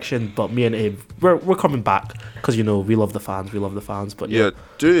Year section, but me and Abe, we're coming back because we love the fans. But do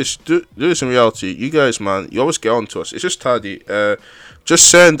this in reality. You guys, man, you always get on to us. It's just Taddy. Just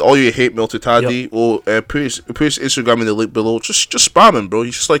send all your hate mail to Taddy, or put his Instagram in the link below. Just spam him, bro.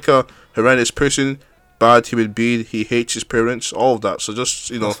 He's just like a horrendous person. Bad human being. He hates his parents. All of that. So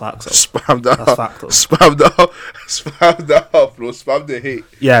just spam that. Spam that, bro. Spam the hate.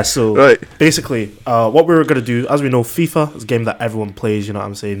 Yeah. So basically, what we were gonna do, as we know, FIFA is a game that everyone plays. You know what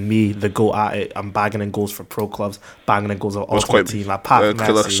I'm saying? Me, the go at it. I'm bagging in goals for pro clubs, bagging in goals of ultimate team. Like Pat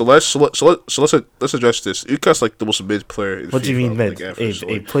Messi. So let's address this. Uka's like the most mid player. In what FIFA, do you mean mid? Like,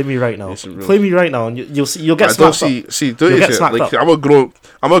 Abe, play me right now. Play me right now, and you'll get smacked up. I'm a grown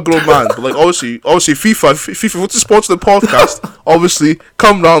man, but like obviously FIFA, what's the sponsor of the podcast? Obviously,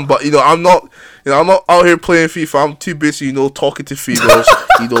 come round, but I'm not out here playing FIFA. I'm too busy, talking to females,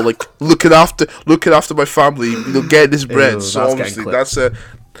 like looking after my family, getting this bread. So obviously, that's how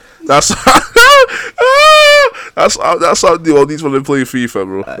I do all these when I'm playing FIFA,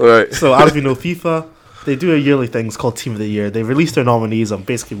 bro. All right. So as we know, FIFA, they do a yearly thing. It's called Team of the Year. They release their nominees, and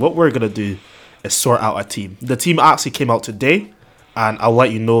basically what we're gonna do is sort out a team. The team actually came out today. And I'll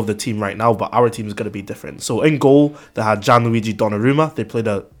let you know of the team right now, but our team is going to be different. So in goal, they had Gianluigi Donnarumma. They played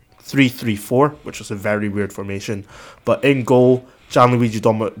a 3-3-4, which was a very weird formation. But in goal, Gianluigi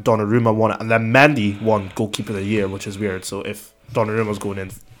Donnarumma won it. And then Mendy won Goalkeeper of the Year, which is weird. So if Donnarumma's going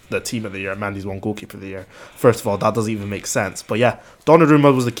in the Team of the Year, Mendy's won Goalkeeper of the Year. First of all, that doesn't even make sense. But yeah,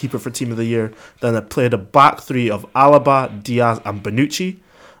 Donnarumma was the keeper for Team of the Year. Then they played a back three of Alaba, Diaz, and Bonucci.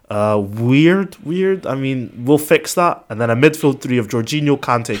 Weird. I mean, we'll fix that. And then a midfield three of Jorginho,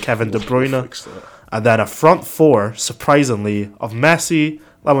 Kante, Kevin De Bruyne. And then a front four, surprisingly, of Messi,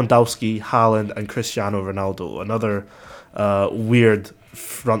 Lewandowski, Haaland, and Cristiano Ronaldo. Another weird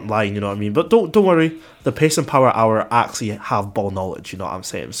front line, you know what I mean? But don't worry, the Pace and Power Hour actually have ball knowledge, you know what I'm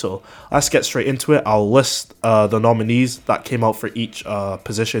saying? So let's get straight into it. I'll list the nominees that came out for each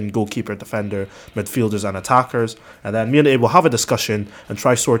position: goalkeeper, defender, midfielders, and attackers. And then me and Abe will have a discussion and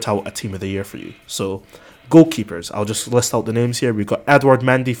try sort out a Team of the Year for you. So goalkeepers, I'll just list out the names here. We've got Edouard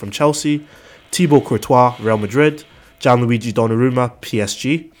Mendy from Chelsea, Thibaut Courtois, Real Madrid, Gianluigi Donnarumma,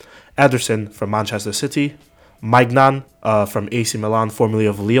 PSG, Ederson from Manchester City, Maignan from AC Milan, formerly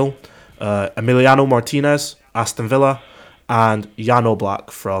of Lille, Emiliano Martinez, Aston Villa, and Jan Oblak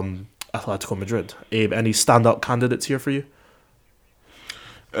from Atletico Madrid. Abe, any standout candidates here for you?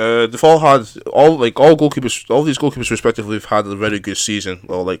 They've all had all these goalkeepers respectively have had a very good season,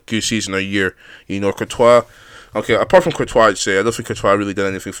 or like good season a year. Courtois. Okay, apart from Courtois, I'd say I don't think Courtois really did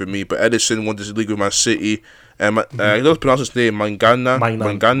anything for me. But Edison won this league with Man City. I don't pronounce his name. Maignan.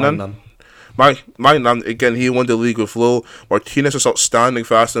 Again, he won the league with Lille. Martinez was outstanding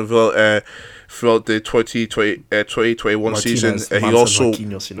for Aston Villa throughout the 2021 season. He also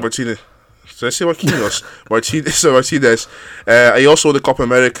Martinez. So I say Marquinhos. Martinez. He also won the Copa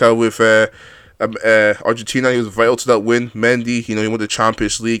America with Argentina. He was vital to that win. Mendy, he won the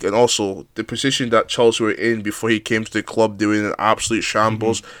Champions League, and also the position that Chelsea were in before he came to the club, they were in an absolute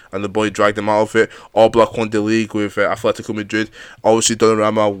shambles, and the boy dragged them out of it. All Black won the league with Atletico Madrid. Obviously,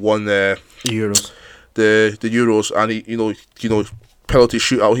 Donnarumma won Euros. The Euros, and he penalty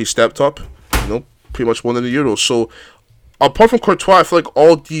shootout, he stepped up. Pretty much won in the Euros. So apart from Courtois, I feel like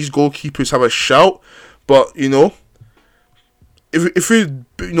all these goalkeepers have a shout, but if we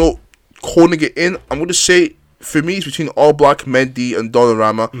honing it in, I'm going to say, for me, it's between All Black, Mendy, and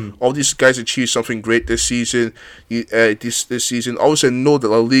Donnarumma. All these guys achieved something great this season. This season, obviously, I know that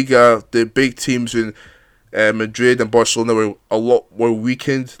La Liga, the big teams in Madrid and Barcelona were a lot more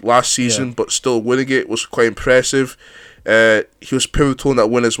weakened last season, but still winning it was quite impressive. He was pivotal in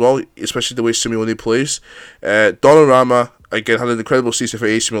that win as well, especially the way Simeone plays. Donnarumma, again, had an incredible season for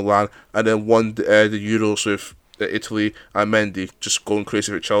AC Milan, and then won the Euros with Italy, and Mendy just going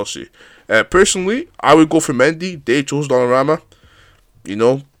crazy for Chelsea. Personally, I would go for Mendy. They chose Donnarumma.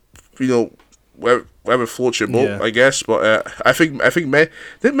 Wherever floats your boat, I guess. But I think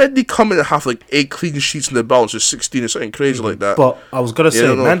Mendy come in and have like 8 clean sheets in the balance, or 16 or something crazy like that. But I was gonna say,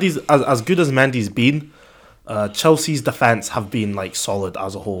 Mendy's as good as Mendy's been. Chelsea's defence have been like solid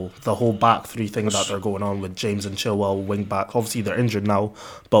as a whole. The whole back three thing that they're going on with James and Chilwell wing back. Obviously they're injured now,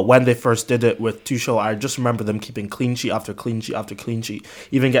 but when they first did it with Tuchel, I just remember them keeping clean sheet after clean sheet after clean sheet.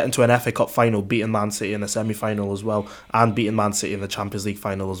 Even getting to an FA Cup final, beating Man City in a semi-final as well, and beating Man City in the Champions League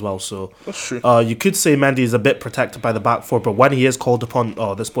final as well. So that's true. You could say Mendy is a bit protected by the back four, but when he is called upon,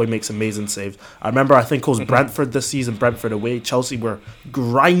 this boy makes amazing saves. I remember, I think it was Brentford this season, Brentford away. Chelsea were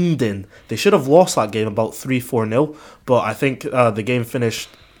grinding. They should have lost that game about 3-4-0. But I think the game finished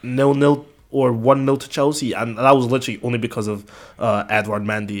 0-0 or 1-0 to Chelsea, and that was literally only because of Edouard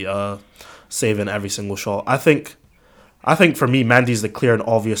Mendy saving every single shot. I think for me, Mendy's the clear and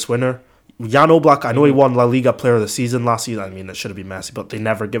obvious winner. Jan Oblak, I know he won La Liga Player of the Season last season. I mean, it should have been Messi, but they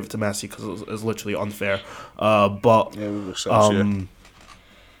never give it to Messi because it was literally unfair. I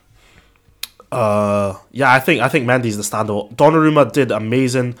think Mendy's the standout. Donnarumma did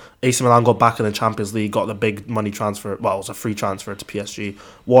amazing. AC Milan got back in the Champions League, got the big money transfer. Well, it was a free transfer to PSG.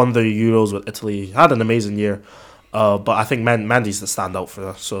 Won the Euros with Italy. Had an amazing year. But I think Mendy's the standout for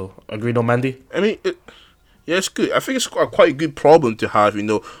us. So, agreed on Mendy? I mean, it's good. I think it's quite a good problem to have.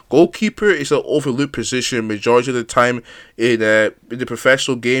 Goalkeeper is an overlooked position majority of the time in the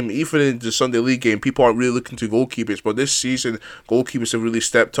professional game. Even in the Sunday League game, people aren't really looking to goalkeepers. But this season, goalkeepers have really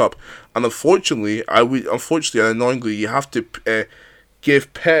stepped up. And unfortunately, and annoyingly, you have to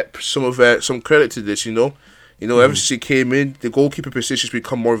give Pep some credit to this. Ever since he came in, the goalkeeper position has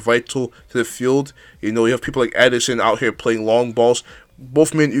become more vital to the field. You have people like Edison out here playing long balls.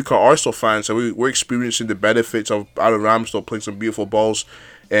 Both me and Uka are Arsenal fans, and we're experiencing the benefits of Aaron Ramsdale playing some beautiful balls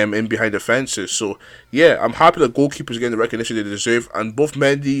in behind the fences. So, yeah, I'm happy that goalkeepers getting the recognition they deserve. And both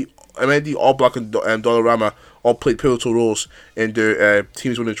Mendy, Oblak, and Donnarumma all played pivotal roles in their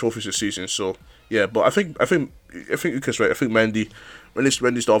teams winning trophies this season. So, yeah, but I think Uka's right. I think Mendy's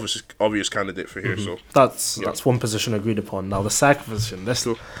the obvious candidate for here. So that's one position agreed upon. Now the second position, this.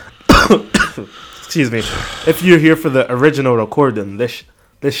 Excuse me. If you're here for the original recording, this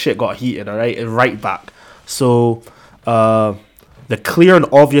shit got heated, alright? Right back. So, the clear and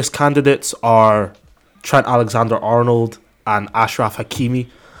obvious candidates are Trent Alexander-Arnold and Achraf Hakimi.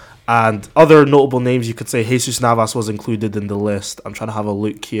 And other notable names, you could say Jesus Navas was included in the list. I'm trying to have a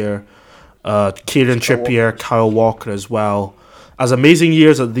look here. Kieran Trippier, Kyle Walker as well. As amazing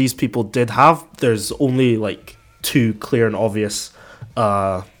years as these people did have, there's only like 2 clear and obvious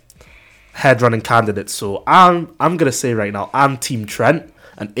head-running candidates. So I'm gonna say right now, I'm Team Trent,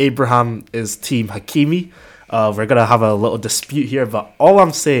 and Abraham is Team Hakimi. We're gonna have a little dispute here, but all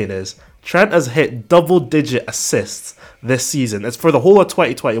I'm saying is Trent has hit double-digit assists this season. It's for the whole of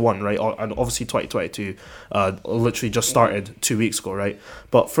 2021, right? And obviously 2022 literally just started 2 weeks ago, right?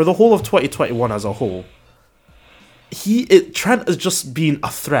 But for the whole of 2021 as a whole, Trent has just been a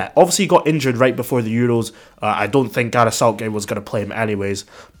threat. Obviously, he got injured right before the Euros. I don't think Gareth Southgate was going to play him anyways.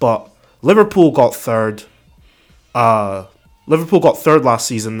 But Liverpool got third. Liverpool got third last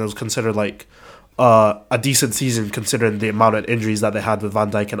season. It was considered like a decent season considering the amount of injuries that they had with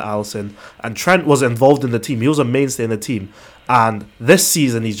Van Dijk and Alisson. And Trent was involved in the team. He was a mainstay in the team. And this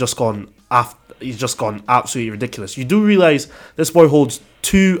season, he's just gone absolutely ridiculous. You do realise this boy holds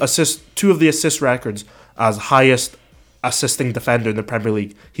 2 of the assist records as highest assisting defender in the Premier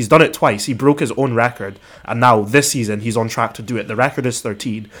League. He's done it twice. He broke his own record, and now this season he's on track to do it. The record is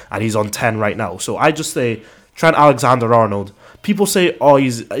 13, and he's on 10 right now. So I just say Trent Alexander-Arnold, people say, oh,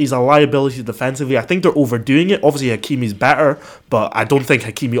 he's a liability defensively. I think they're overdoing it. Obviously, Hakimi's better, but I don't think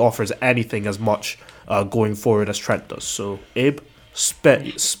Hakimi offers anything as much going forward as Trent does. So, Abe,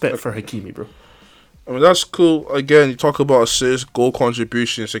 spit for Hakimi, bro. I mean, that's cool. Again, you talk about assists, goal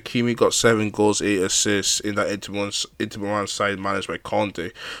contributions. Hakimi got 7 goals, 8 assists in that Inter Milan side managed by Conte.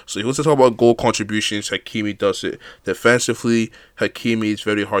 So if you want to talk about goal contributions, Hakimi does it. Defensively, Hakimi is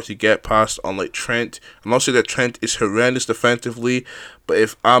very hard to get past, unlike Trent. I'm not saying that Trent is horrendous defensively, but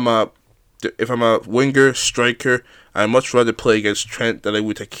if I'm a winger, striker, I'd much rather play against Trent than I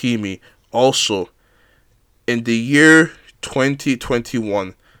would Hakimi. Also, in the year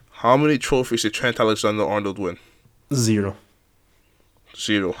 2021, how many trophies did Trent Alexander-Arnold win? 0.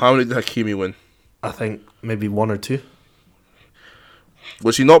 How many did Hakimi win? I think maybe 1 or 2.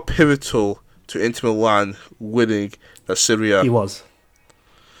 Was he not pivotal to Inter Milan winning the Serie A? He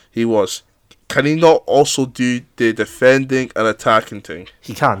was. Can he not also do the defending and attacking thing?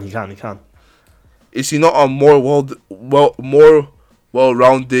 He can. Is he not a more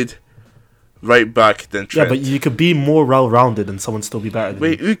well-rounded right back than Trent? Yeah, but you could be more well-rounded and someone still be better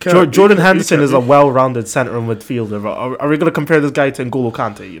than you. Jordan Jordan Henderson is a well-rounded centre and midfielder. Are we going to compare this guy to N'Golo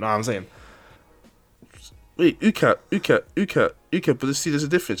Kante? You know what I'm saying? Wait, Uka, but see, there's a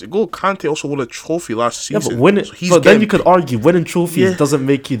difference. N'Golo Kante also won a trophy last season. But then you could argue winning trophies doesn't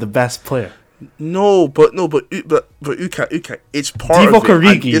make you the best player. No, but Uka, it's part Divock of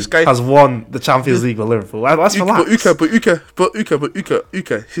it. Origi This guy has won the Champions League with Liverpool. Let's relax. But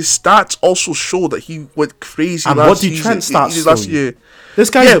Uka, his stats also show that he went crazy and last season. And what do Trent stats last show year? This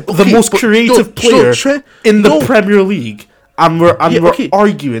guy is the most creative player in the Premier League. And we're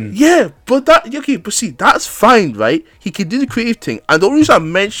arguing. Yeah, but see, that's fine, right? He can do the creative thing. And the only reason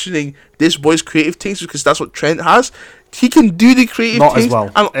I'm mentioning this boy's creative things is because that's what Trent has. He can do the creative things as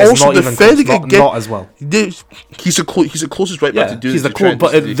well. And It's also defending again. Not as well. He's the closest right back to do it. He's the closest,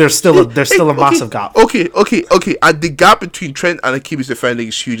 but there's still a massive gap. Okay. And the gap between Trent and Hakimi's defending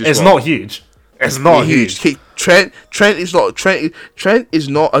is huge as well. It's not huge. It's not huge. Okay, Trent is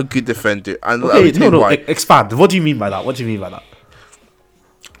not a good defender. And why. Expand. What do you mean by that?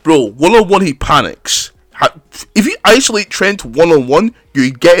 Bro, 1-on-1 he panics. If you isolate Trent 1-on-1,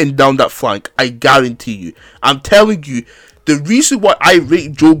 you're getting down that flank. I guarantee you. I'm telling you, the reason why I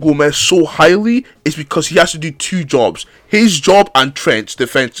rate Joe Gomez so highly is because he has to do 2 jobs. His job and Trent's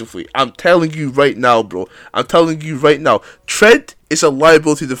defensively. I'm telling you right now, bro. Trent is a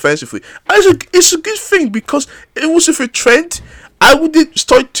liability defensively. And it's a good thing because if it wasn't for Trent, I wouldn't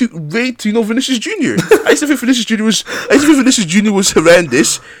start to rate, Vinicius Jr. I used to think Vinicius Jr. was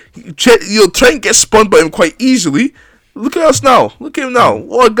horrendous. Trent gets spun by him quite easily. Look at us now. Look at him now.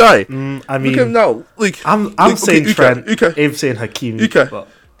 What a guy. Look at him now. I'm saying Trent. Abe's saying Hakimi. Uka.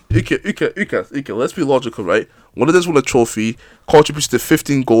 Let's be logical, right? One of them won a trophy, contributed to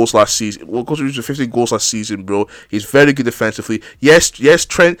 15 goals last season. Bro. He's very good defensively. Yes,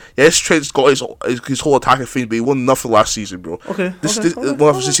 Trent's got his whole attacking thing, but he won nothing last season, bro. This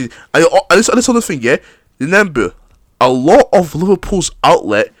season. And this other thing, yeah. Remember, a lot of Liverpool's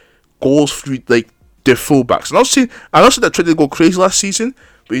outlet goes through like their fullbacks. I'm not saying that Trent didn't go crazy last season,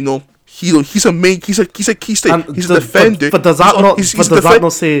 but he's a key state. He's a defender. But does that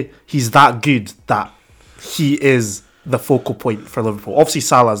not say he's that good that he is the focal point for Liverpool? Obviously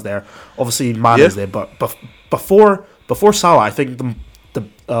Salah's there, obviously Mane is there, but before Salah, I think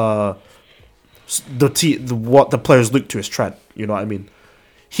what the players look to is Trent. You know what I mean?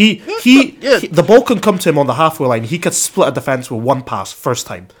 The ball can come to him on the halfway line. He could split a defense with one pass first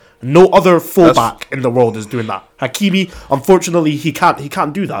time. No other fullback in the world is doing that. Hakimi, unfortunately, he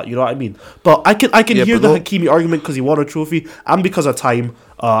can't do that. You know what I mean? But I can hear the Hakimi argument because he won a trophy and because of time.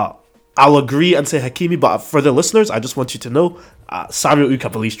 I'll agree and say Hakimi, but for the listeners, I just want you to know, Samuel Uka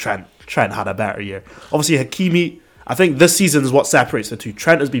believes Trent had a better year. Obviously, Hakimi, I think this season is what separates the two.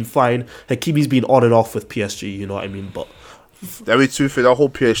 Trent has been flying. Hakimi's been on and off with PSG. You know what I mean? But that whole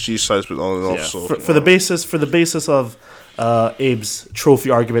PSG side's been on and off. So for the basis of Abe's trophy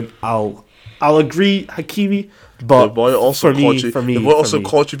argument, I'll agree Hakimi, but the boy also contributed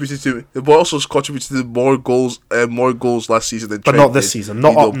to more goals last season than but Trent not this season,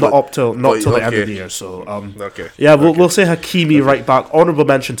 not till the end of the year. So we'll say Hakimi right back. Honourable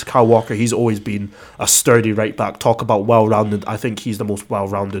mention to Kyle Walker. He's always been a sturdy right back. Talk about well-rounded. I think he's the most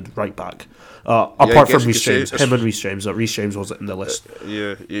well-rounded right back. Apart from Reece James, him and Reece James. Reece James wasn't in the list.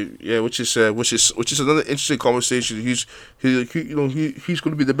 Which is another interesting conversation. He's going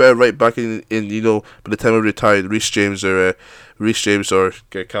to be the better right back in by the time he retired. Reece James or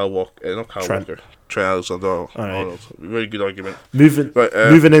Kyle Walker, not Kyle Trent. Walker. Trent Alexander-Arnold. Very good argument.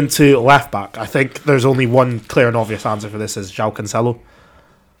 Moving into left back, I think there's only one clear and obvious answer for this: is João Cancelo.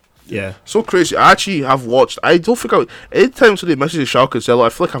 Yeah. So crazy. I actually have watched. I don't think anytime somebody messages João Cancelo, I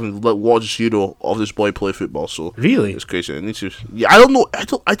feel like I've watched zero of this boy play football. So really, it's crazy. I need to. Yeah, I don't know.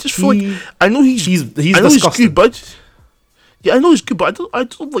 I just feel like I know he's I know disgusting. He's good, but I know he's good, but I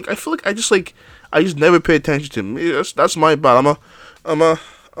don't like. I feel like I just never pay attention to him. Yeah, that's my bad. I'm a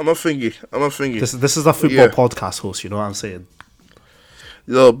thingy. This is a football podcast host. You know what I'm saying?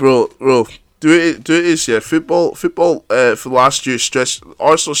 Yo, bro. Do it is, yeah. Football. For last year,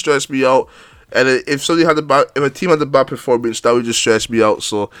 Arsenal stressed me out, and if a team had a bad performance, that would just stress me out.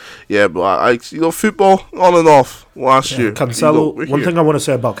 So, yeah, but I football on and off last year. Cancelo. One thing I want to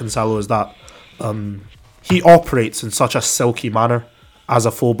say about Cancelo is that, he operates in such a silky manner as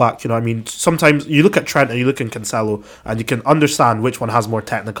a fullback. You know what I mean? Sometimes you look at Trent and you look at Cancelo, and you can understand which one has more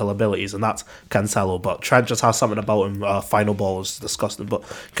technical abilities, and that's Cancelo. But Trent just has something about him. Final ball is disgusting. But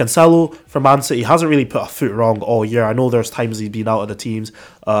Cancelo for Man City hasn't really put a foot wrong all year. I know there's times he's been out of the teams.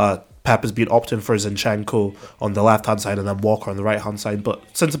 Pep has been opting for Zinchenko on the left-hand side and then Walker on the right-hand side. But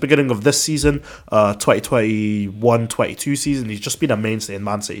since the beginning of this season, 2021-22 season, he's just been a mainstay in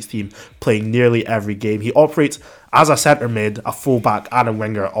Man City's team, playing nearly every game. He operates as a centre mid, a full-back, and a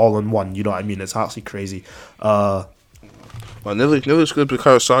winger all in one. You know what I mean? It's actually crazy. Well, nearly as good as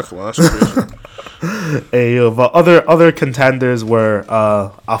Bukayo Saka. That's crazy. But other contenders were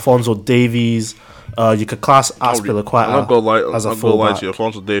Alphonso Davies. You could class Azpilicueta as a full-back.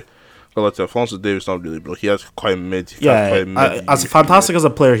 Alphonso Davies not really, bro. He has quite mid. As fantastic as a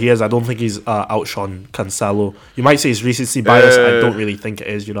player he is, I don't think he's outshone Cancelo. You might say he's recency bias. I don't really think it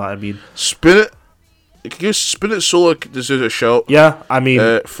is. You know what I mean? Spin it solo deserves a shout. Yeah, I mean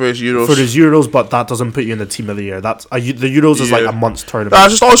for his Euros. But that doesn't put you in the team of the year. That's the Euros is like a month's tournament.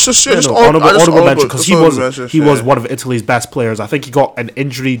 Honorable mention because he was one of Italy's best players. I think he got an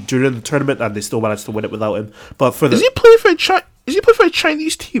injury during the tournament and they still managed to win it without him. But is he playing for a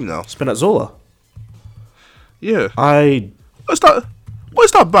Chinese team now? Spinazzola. Yeah. What is that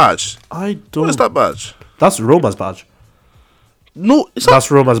badge? I don't. What is that badge? That's Roma's badge. No,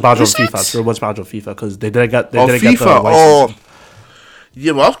 that's Roma's badge on FIFA. It's Roma's badge on FIFA because they didn't get the FIFA. license.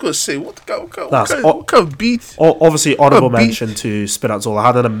 Yeah, well, I was going to say, what kind of beat? Obviously, honourable mention to Spinazzola.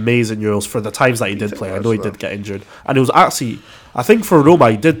 Had an amazing Euros for the times that he did play. I know he did get injured. And it was actually, I think for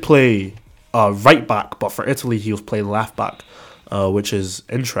Roma, he did play right back, but for Italy, he was playing left back, which is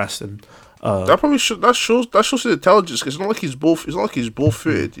interesting. That shows his intelligence because it's not like he's both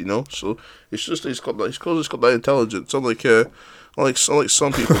footed, you know. So it's just he's got that intelligence. It's not like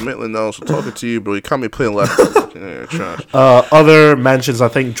some people, Maitland now. So talking to you, bro, you can't be playing left. You're trash. Other mentions, I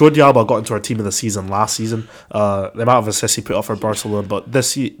think Jordi Alba got into our team of the season last season. The amount of assists he put up for Barcelona, but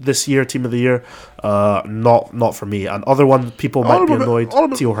this year team of the year, not for me. And other one people might be annoyed.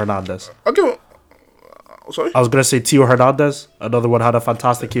 Theo Hernandez. Sorry? I was going to say Theo Hernandez. Another one had a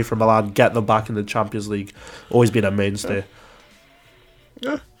fantastic year for Milan. Get them back in the Champions League. Always been a mainstay.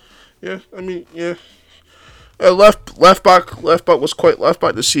 Yeah. I mean, yeah. Left back was quite left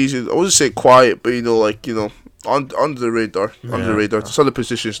back this season. I wouldn't say quiet, but under the radar. Under the radar. There's other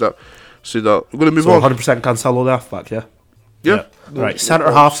positions that we're going to move on. 100% Cancelo left back, yeah. Yeah. Right,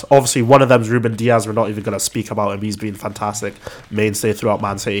 centre halves. Obviously, one of them's Ruben Diaz. We're not even going to speak about him. He's been fantastic, mainstay throughout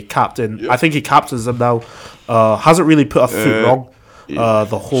Man City. Captain. Yep. I think he captains them now. Hasn't really put a foot wrong.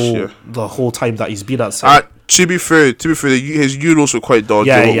 The whole time that he's been at City. To be fair, his Euros were quite dodgy.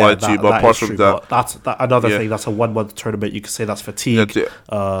 But apart from that, that's another thing. That's a 1-month tournament. You could say that's fatigue.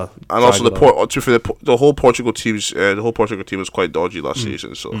 And also the whole Portugal team was quite dodgy last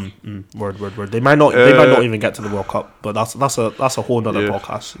season. So word. They might not even get to the World Cup. But that's a whole nother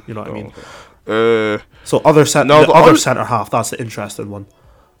podcast. You know what I mean? So other centre half. That's the interesting one.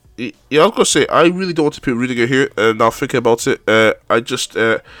 Yeah, I was gonna say I really don't want to put Rudiger here. Now thinking about it, I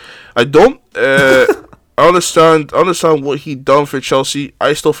don't. I understand what he done for Chelsea.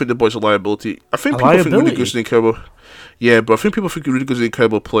 I still think the boy's a liability. I think people think Rudiger's an incredible. Yeah, but I think people think Rudiger's an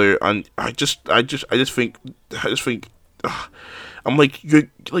incredible player, and I just think. I'm like you're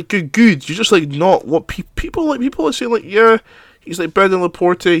good. You're just like not what people are saying. Like, yeah, he's like better than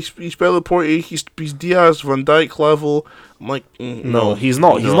Laporte. He's better than Laporte. He's Diaz, Van Dijk level. I'm like, no, he's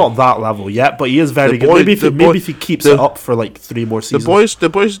not. He's not that level yet, but he is very good. Maybe if he keeps it up for like 3 more seasons. The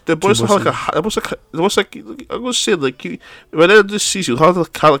boys have like I'm gonna say like by the end of this season, he'll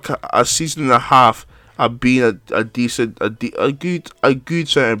have like a season and a half of being a good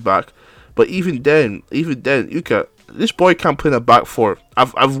centre back. But even then, look at this boy can't play in a back four.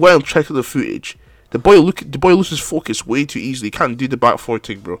 I've went and checked the footage. The boy loses focus way too easily. He can't do the back four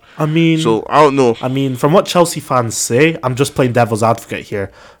thing, bro. I mean, so I don't know. I mean, from what Chelsea fans say, I'm just playing devil's advocate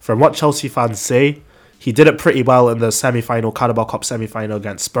here. From what Chelsea fans say, he did it pretty well in the semi-final, Carabao Cup semi-final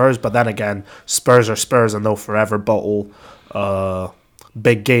against Spurs. But then again, Spurs are Spurs and they'll forever bottle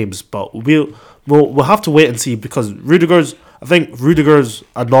big games. But we'll have to wait and see, because I think Rudiger's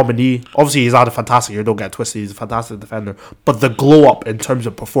a nominee. Obviously, he's had a fantastic year. Don't get it twisted. He's a fantastic defender. But the glow up in terms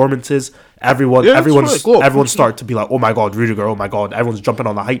of performances, everyone's started to be like, oh my God, Rudiger, oh my God. Everyone's jumping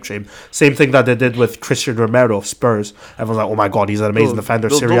on the hype train. Same thing that they did with Christian Romero of Spurs. Everyone's like, oh my God, he's an amazing defender,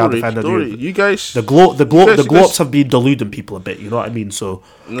 Serie A defender. You guys, the glow ups have been deluding people a bit. You know what I mean? So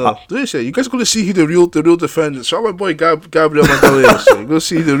no, you guys are going to see who the real defenders. Shout out my boy Gabriel Magalhaes. You're going to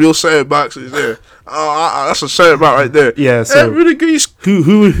see the real centre backs is there. That's a centre back right there. Yeah. So Rudiger,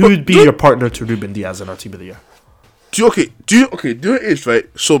 who would be your partner to Ruben Diaz in our team of the year? Do it is, right?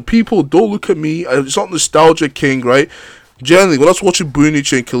 So people don't look at me. It's not nostalgia king, right? Generally, when I was watching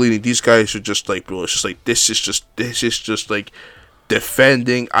Bonucci and Chiellini, these guys are just like, bro, it's just like this is just like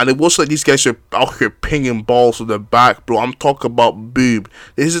defending, and it was like these guys are out here pinging balls from the back, bro. I'm talking about boob.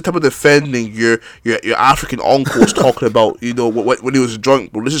 This is the type of defending your African uncle's talking about, you know, when he was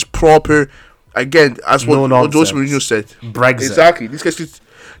drunk, bro. This is proper. Again, as what Jose Mourinho said. Brexit. Exactly.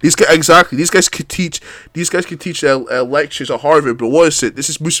 These guys could teach lectures at Harvard, but what is it? This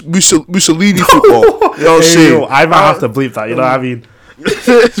is Mussolini football. You know what I'm saying? I might have to bleep that. You know what I mean?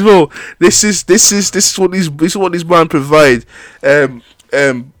 Bro, this is what these man provide.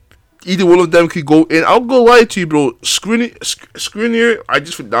 Either one of them could go in. I'll go lie to you, bro. Skriniar, I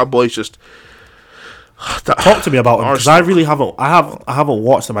just think that boy's just. Talk to me about him, because I really haven't. I haven't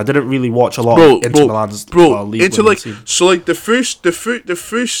watched him. I didn't really watch a lot of Inter Milan's league. Into like so like the first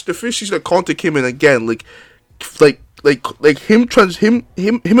season that Conte came in again, like him and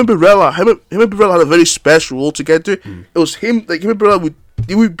Barella, him and Barella had a very special role together. It was him and Barella would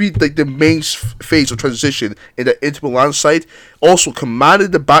be like the main phase of transition in the Inter Milan side. Also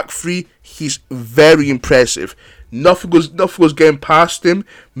commanded the back three. He's very impressive. Nothing was getting past him.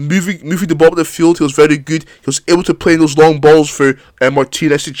 Moving the ball up the field, he was very good. He was able to play those long balls for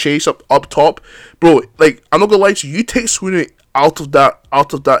Martinez to chase up top, bro. Like, I'm not gonna lie to you. You take Sweeney out of that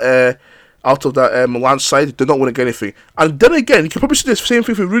Milan side, they're not winning anything. And then again, you can probably say the same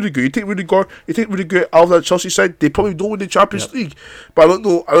thing for Rudiger. You take Rudiger out of that Chelsea side, they probably don't win the Champions League. But I don't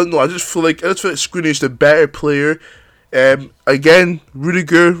know. I just feel like Skriniar is the better player. Again,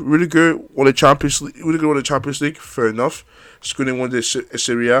 Rudiger won the Champions League. Fair enough. Skriniar won the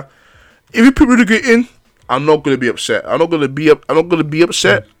Serie A. If you put Rudiger in, I'm not going to be upset. I'm not going to be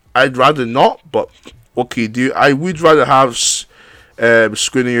upset. I'd rather not. But what can you do? I would rather have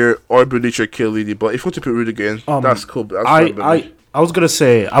Skriniar or Bonucci or Chiellini. But if you want to put Rudiger in, that's cool. I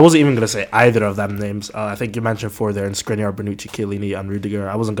wasn't even gonna say either of them names. I think you mentioned four there in Skriniar, Bonucci, Chiellini, and Rudiger.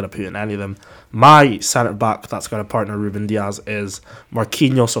 I wasn't gonna put in any of them. My centre back that's gonna partner Ruben Diaz is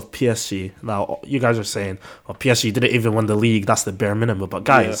Marquinhos of PSG. Now you guys are saying, well, PSG didn't even win the league. That's the bare minimum. But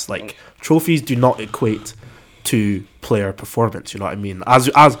guys, trophies do not equate to player performance. You know what I mean?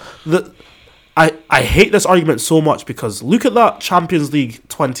 I hate this argument so much, because look at that Champions League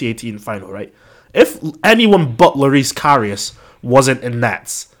 2018 final, right? If anyone but Lloris Karius wasn't in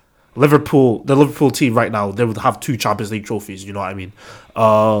nets, the Liverpool team right now, they would have 2 Champions League trophies. You know what I mean?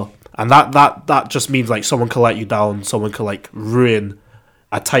 And that just means like someone can let you down, someone can like ruin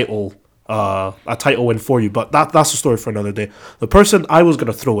a title win for you. But that's a story for another day. The person I was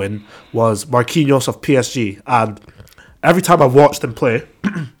gonna throw in was Marquinhos of PSG, and every time I've watched him play,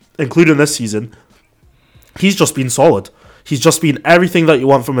 including this season, he's just been solid. He's just been everything that you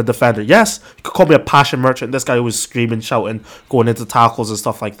want from a defender. Yes, you could call me a passion merchant. This guy was screaming, shouting, going into tackles and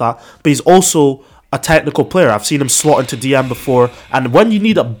stuff like that. But he's also a technical player. I've seen him slot into DM before. And when you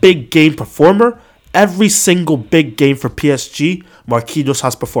need a big game performer, every single big game for PSG, Marquinhos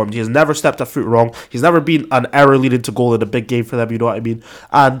has performed. He has never stepped a foot wrong. He's never been an error leading to goal in a big game for them, you know what I mean?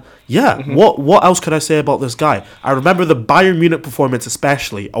 And yeah, what else could I say about this guy? I remember the Bayern Munich performance,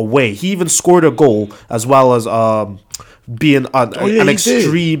 especially away. He even scored a goal, as well as being an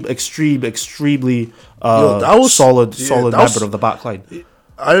extremely solid member of the back line.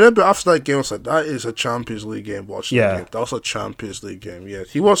 I remember after that game, I was like, that is a Champions League game. Watching that game. That was a Champions League game. Yeah,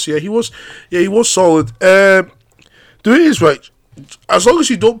 he was solid. Do it is right. As long as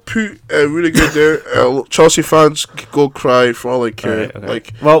you don't put really good there, Chelsea fans go cry for all I care. Okay.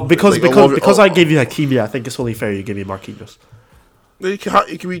 Like, well, because I gave you Hakimi, I think it's only fair you give me Marquinhos. You can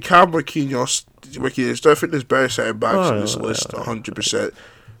Marquinhos. I think there's better centre backs in this list, 100%.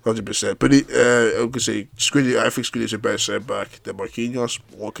 100%. But I could say I think Skriniar's a better centre back than Marquinhos.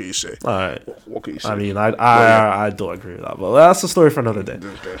 What can you say? All right. What can you say? I mean, I don't agree with that, but that's a story for another day.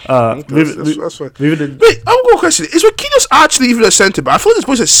 That's fine. Moving in. Wait, I'm going to question: is Marquinhos actually even a centre back? I feel like this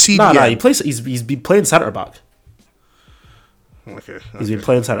boy's a CDM. Nah, he's been playing centre back. Okay. He's been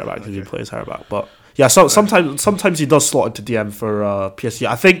playing centre back. He's been playing centre back, but. Yeah, so sometimes he does slot into DM for PSG.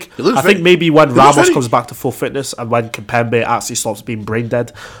 I think maybe when Ramos comes back to full fitness and when Kimpembe actually stops being brain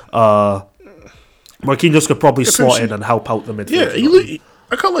dead, Marquinhos could probably slot in and help out the midfield. Yeah,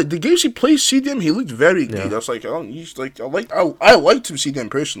 I can't like the games he plays CDM. He looked very good. That's like I liked him CDM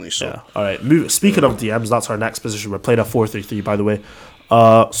personally. So yeah, all right. Speaking of DMs, that's our next position. We're playing a 4-3-3, by the way.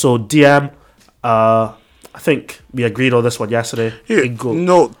 So DM. I think we agreed on this one yesterday. Do you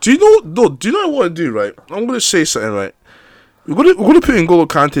know what I want to do, right? I'm going to say something, right? We're gonna put N'Golo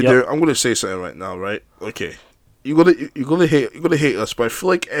Kante there. I'm going to say something right now, right? Okay. You're gonna hate us, but I feel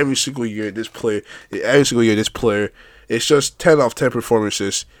like every single year this player, it's just 10 out of 10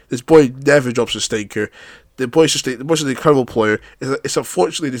 performances. This boy never drops a stinker. The boy's an incredible player. It's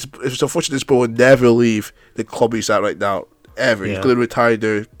unfortunate this boy will never leave the club he's at right now. Ever. He's gonna retire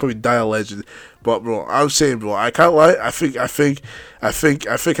there, probably die a legend. But bro, I'm saying, bro, I can't lie. I think I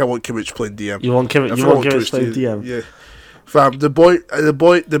want Kimmich playing DM. You want Kimmich playing DM? Yeah. Fam, the boy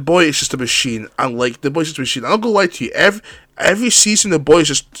is just a machine. And like the boy's just a machine. I'm not gonna lie to you. Every season the boy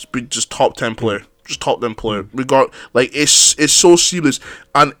is just top 10 player. Just top 10 player. It's so seamless.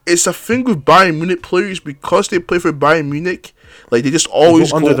 And it's a thing with Bayern Munich players because they play for Bayern Munich. Like they just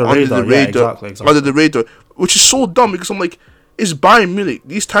always go under the radar. Exactly. Under the radar. Which is so dumb because I'm like, it's Bayern Munich.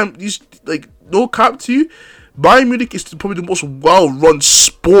 No cap to you, Bayern Munich is probably the most well-run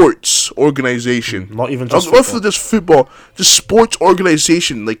sports organization. Not even just football. For this football, just sports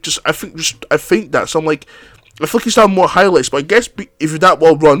organization. I think that. So I'm like, I feel like you have more highlights. But I guess if you're that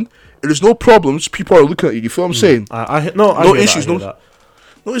well-run, if there's no problems, people are looking at you. You feel what I'm saying? No issues.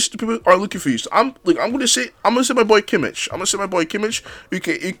 No, people are looking for you. So I'm gonna say my boy Kimmich.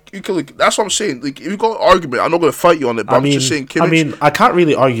 You can look. That's what I'm saying. Like, if you got an argument, I'm not gonna fight you on it. But I'm just saying Kimmich. I can't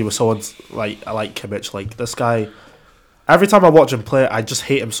really argue with someone's I like Kimmich. Like, this guy. Every time I watch him play, I just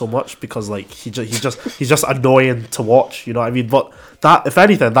hate him so much because he's just annoying to watch. You know what I mean? But that, if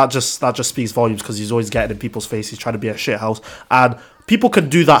anything, that just speaks volumes because he's always getting in people's face. He's trying to be a shithouse, and people can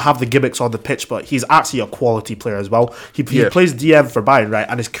do that, have the gimmicks on the pitch, but he's actually a quality player as well. He plays DM for Bayern, right?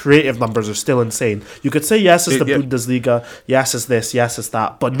 And his creative numbers are still insane. You could say, yes, it's the Bundesliga, yes, it's this, yes, it's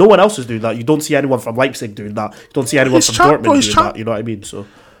that, but no one else is doing that. You don't see anyone from Leipzig doing that. You don't see anyone from Dortmund doing that. You know what I mean? So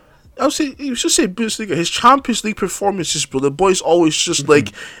I would say, you should say Bundesliga. His Champions League performances, bro. The boy's always just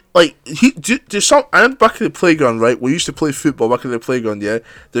there's some. I'm back in the playground, right? We used to play football back in the playground. Yeah,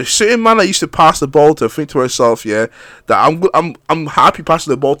 there's certain man I used to pass the ball to. I think to myself, yeah, that I'm happy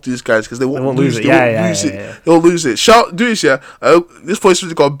passing the ball to these guys because they won't lose it. They'll lose it. Shout, do this, yeah. This boy's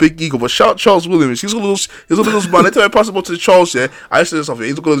really got a big ego, but shout Charles Williams. He's one of those man. Every time I pass the ball to Charles, yeah, I say something.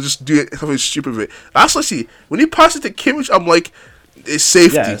 He's not gonna just do it something stupid with it. That's what I see. When he passes it to Kimmich, I'm like, it's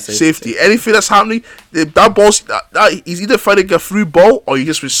safety. Anything that's happening, that ball's that he's either fighting a through ball or he's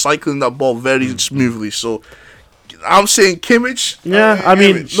just recycling that ball very smoothly. So I'm saying Kimmich. Yeah,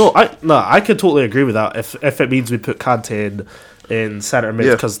 I can totally agree with that. If it means we put Kante in centre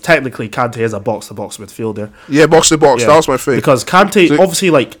mid, because technically Kante is a box to box midfielder. Yeah, box to box. That was my thing. Because Kante, obviously,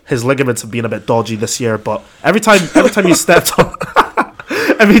 his ligaments have been a bit dodgy this year, but every time he stepped on.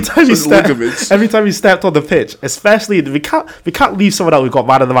 Every time he stepped on the pitch, especially we can't leave someone out who got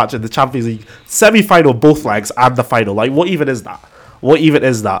man of the match in the Champions League semi-final, both legs, and the final. Like, what even is that?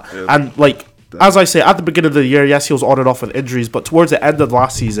 Yeah. And as I say, at the beginning of the year, yes, he was on and off with injuries, but towards the end of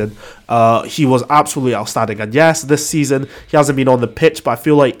last season, he was absolutely outstanding. And yes, this season he hasn't been on the pitch, but I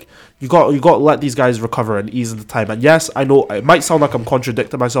feel like you got to let these guys recover and ease into time. And yes, I know it might sound like I'm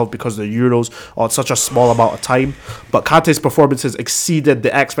contradicting myself because the Euros are such a small amount of time, but Kante's performances exceeded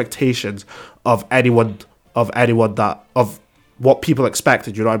the expectations of what people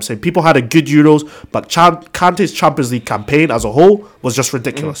expected. You know what I'm saying? People had a good Euros, but Kante's Champions League campaign as a whole was just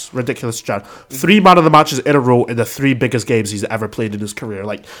ridiculous. Ridiculous, Jan. 3 man of the matches in a row in the 3 biggest games he's ever played in his career.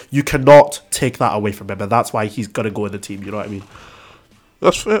 Like, you cannot take that away from him, and that's why he's gonna go in the team. You know what I mean?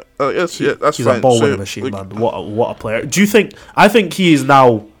 That's fair. That's fine. He's a ball-winning machine, man. What a player. Do you think? I think he is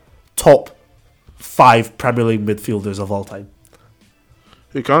now top 5 Premier League midfielders of all time.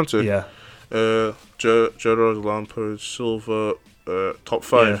 Who can't he? Yeah. Gerrard, Lampard, Silva, top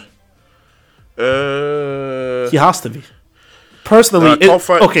 5. Yeah. He has to be. Personally,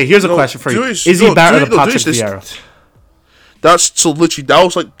 okay. Here's a question for you: Is he better than Patrick Vieira? That's so literally. That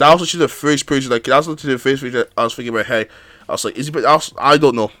was literally the first person. That was literally the first person I was thinking about. Hey, I was like, I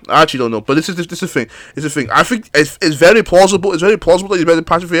don't know. I actually don't know. But this is the thing. It's the thing. I think it's very plausible. It's very plausible that he's better than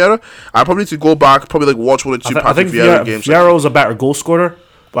Patrick Vieira. I probably need to go back, probably like watch one or two Patrick Vieira games. Vieira's a better goal scorer,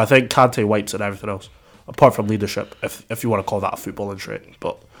 but I think Kante wipes and everything else, apart from leadership, if you want to call that a footballing trait.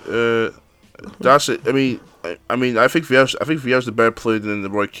 But that's it. I mean, I think Vieira's the better player than the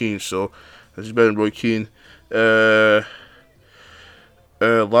Roy Keane. So he's better than Roy Keane.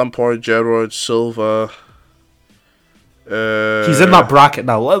 Lampard, Gerrard, Silva. He's in that bracket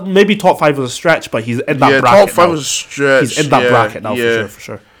now. Maybe top 5 was a stretch, but he's in that bracket. Top 5 was a stretch. He's in that bracket now for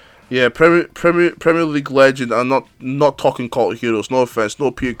sure. Yeah, Premier League legend. I'm not talking cult heroes. No offense,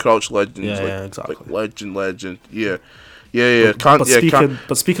 no Peter Crouch legends. Yeah, exactly. Like legend. Yeah.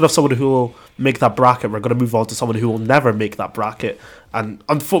 But speaking of someone who will make that bracket, we're going to move on to someone who will never make that bracket. And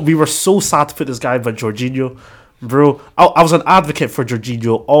we were so sad to put this guy in, but Jorginho. Bro, I was an advocate for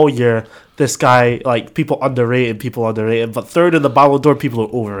Jorginho all year. This guy, like, people underrate him, but third in the Ballon d'Or, people are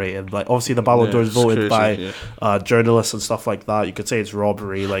overrated. Like, obviously the Ballon d'Or is voted by journalists and stuff like that. You could say it's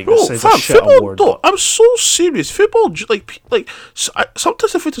robbery, like, bro, it's a shit award. Though, I'm so serious. Football,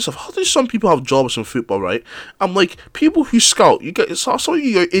 sometimes I think to myself, how do some people have jobs in football, right? I'm like, people who scout, some of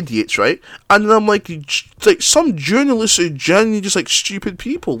you are idiots, right? And then I'm like some journalists are genuinely just like stupid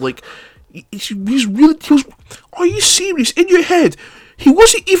people, like. Are you serious? In your head, he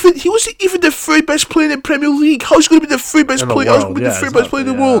wasn't even the third best player in the Premier League. How's he going to be the third best player? How's he going to be the third best player in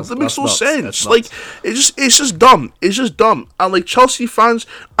the world? That makes no sense. Like, it's just dumb. It's just dumb. And like Chelsea fans,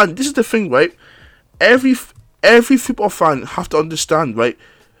 and this is the thing, right? Every football fan have to understand, right?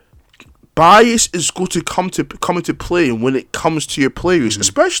 Bias is going to come into play when it comes to your players,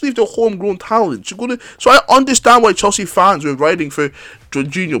 especially if they're homegrown talents. So I understand why Chelsea fans were riding for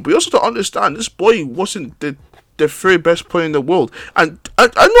Jorginho, but you also have to understand this boy wasn't the third best player in the world, and I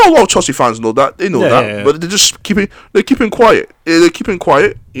know a lot of Chelsea fans know that. They know that, but they're just keeping quiet. They're keeping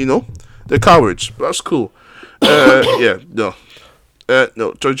quiet. You know, they're cowards. But that's cool. No,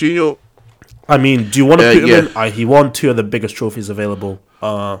 Jorginho. I mean, do you want to put him in? He won 2 of the biggest trophies available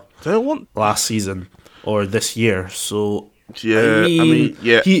last season or this year. So he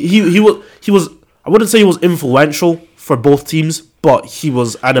was. I wouldn't say he was influential for both teams, but he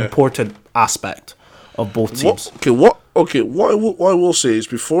was an important aspect of both teams. What I will say is,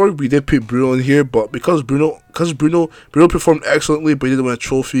 before we did put Bruno in here, but because Bruno performed excellently, but he didn't win a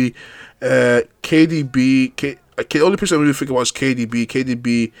trophy. KDB, the only person I really think about is KDB.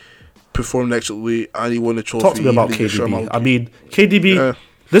 KDB performed excellently and he won the trophy. Talk to me about KDB. I mean, KDB,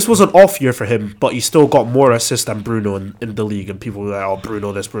 this was an off year for him, but he still got more assists than Bruno in the league, and people were like, oh,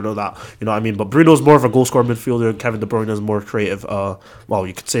 Bruno this, Bruno that. You know what I mean? But Bruno's more of a goal-scoring midfielder, and Kevin De Bruyne is more creative. Well,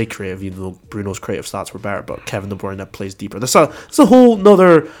 you could say creative, even though Bruno's creative stats were better, but Kevin De Bruyne plays deeper. It's a whole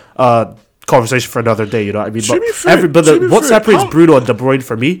nother conversation for another day, you know what I mean? What separates Bruno and De Bruyne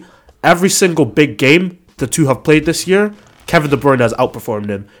for me, every single big game the two have played this year, Kevin De Bruyne has outperformed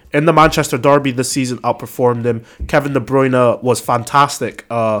him. In the Manchester Derby this season, outperformed him. Kevin De Bruyne was fantastic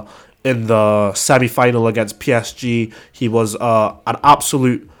in the semi-final against PSG. He was an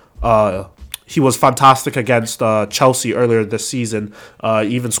absolute... he was fantastic against Chelsea earlier this season. He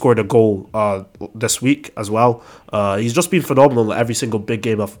even scored a goal this week as well. He's just been phenomenal in every single big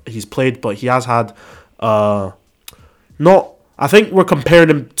game he's played, but he has had... I think we're comparing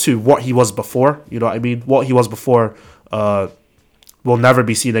him to what he was before. You know what I mean? What he was before... will never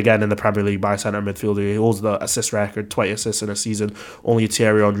be seen again in the Premier League by a centre midfielder. He holds the assist record, 20 assists in a season. Only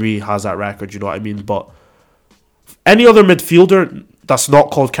Thierry Henry has that record, you know what I mean? But any other midfielder that's not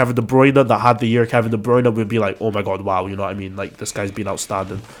called Kevin De Bruyne that had the year Kevin De Bruyne would be like, oh my god, wow, you know what I mean? Like, this guy's been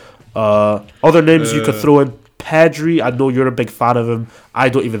outstanding. Other names you could throw in, Pedri, I know you're a big fan of him. I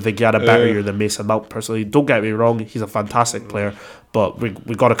don't even think he had a better year than Mason Mount personally. Don't get me wrong, he's a fantastic player, but we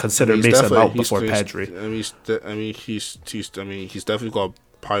got to consider Mason Mount before Pedri. He's definitely got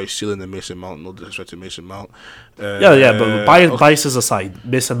a higher ceiling than Mason Mount. No disrespect to Mason Mount. But biases aside,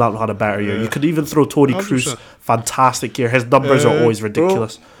 Mason Mount had a better year. You could even throw Toni Kroos, fantastic year. His numbers are always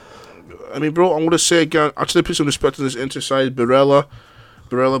ridiculous. Bro, I mean, bro, I'm gonna say again. Actually, put some respect on this interside. Barella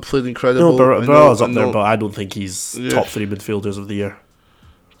played incredible. No, Barella's up there, but I don't think he's top 3 midfielders of the year.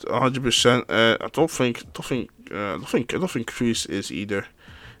 100%. I don't think Kroos is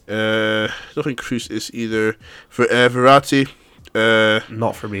either. For Verratti.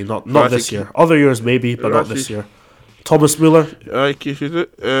 Not for me. Not this year. Other years maybe, but not this year. Thomas Müller.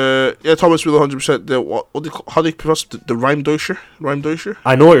 Thomas Müller, 100%. How do you pronounce the Reimdeutscher?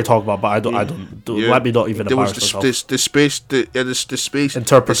 I know what you're talking about, but I don't. Let me not even embarrass myself. The space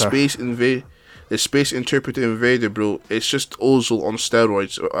interpreter. The space interpreter invader, bro. It's just Ozil on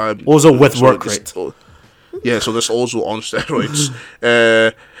steroids. Ozil with work rate. Yeah, so that's also on steroids.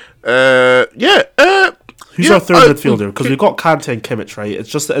 Who's our third midfielder? Because we've got Kante and Kimmich, right? It's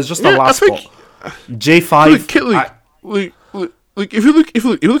just the last spot. J5. If you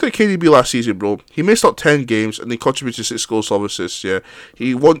look at KDB last season, bro, he missed out 10 games and he contributed 6 goals, 12 assists. Yeah,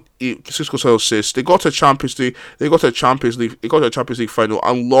 he won 6 goals, 12 assists. They got to Champions League. They got to a Champions League final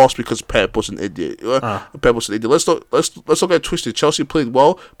and lost because Pep was an idiot. Pep was an idiot. Let's not get twisted. Chelsea played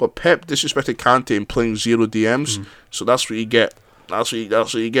well, but Pep disrespected Kante in playing 0 DMs. So that's what you get. That's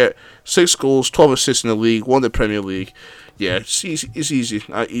what you get. 6 goals, 12 assists in the league, won the Premier League. Yeah, it's easy. Easy.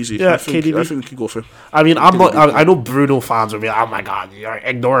 Yeah, I think we can go for him. I mean, I know Bruno fans will be like, oh my god, you're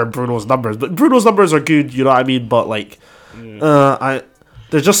ignoring Bruno's numbers, but Bruno's numbers are good. You know what I mean? But like, there's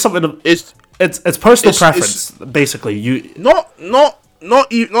just something. It's personal preference, basically.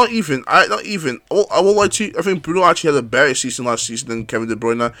 Not even. I won't lie to you. I think Bruno actually had a better season last season than Kevin De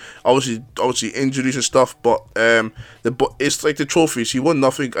Bruyne. Obviously injuries and stuff, but it's like the trophies. He won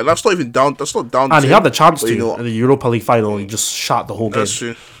nothing, and that's not even down. That's not down. And he had the chance to in the Europa League final. He just shot the whole game. That's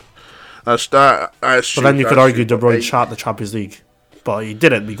true. That's true. But then you could argue De Bruyne shot the Champions League, but he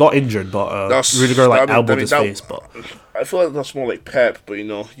didn't. He got injured, but Rudiger elbowed his face. But I feel like that's more like Pep. But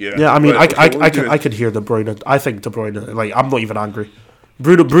yeah. Yeah, I mean, I could hear De Bruyne. I think De Bruyne. Like, I'm not even angry.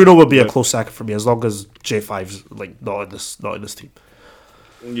 Bruno would be a close second for me as long as J5's like not in this team.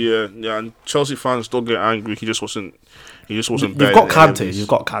 Yeah, and Chelsea fans don't get angry. He just wasn't. You've got Kante. You've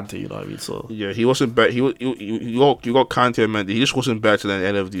got Kante. You know what I mean? So yeah, he wasn't better. You got Kante and Mendy. He just wasn't better than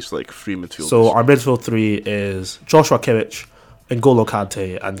any of these like 3 midfielders. So our midfield 3 is Joshua Kimmich, N'Golo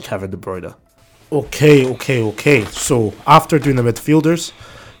Kante, and Kevin De Bruyne. Okay. So after doing the midfielders,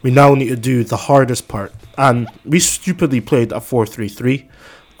 we now need to do the hardest part. And we stupidly played a 4-3-3,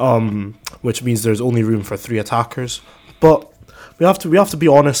 which means there's only room for 3 attackers. But we have to be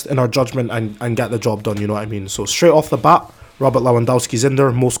honest in our judgment and get the job done, you know what I mean? So straight off the bat, Robert Lewandowski's in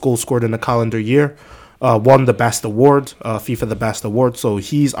there, most goals scored in a calendar year, won the best award, FIFA the best award, so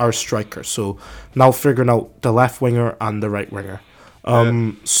he's our striker. So now figuring out the left winger and the right winger.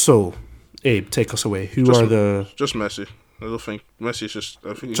 So, Abe, take us away. Just Messi. I don't think Messi's just.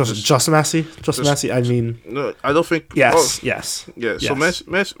 I think just Messi. Just Messi. I mean, no, I don't think. Yes. Yeah. So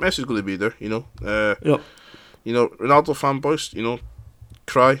Messi's going to be there. Yep. Ronaldo fanboys.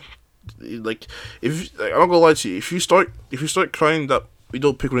 Cry. Like I'm not gonna lie to you. If you start crying that we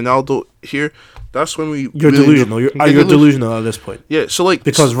don't pick Ronaldo here, that's when we. You're really delusional. You're delusional at this point. Yeah. So like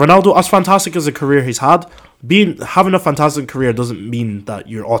because Ronaldo, as fantastic as a career he's had, having a fantastic career doesn't mean that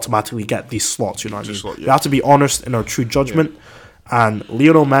you automatically get these slots. You know what I mean? You have to be honest in our true judgment. Yeah. And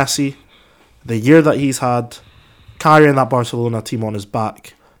Lionel Messi, the year that he's had, carrying that Barcelona team on his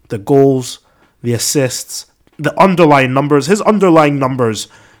back, the goals, the assists, the underlying numbers. His underlying numbers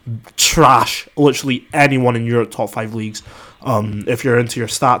trash literally anyone in Europe top 5 leagues. If you're into your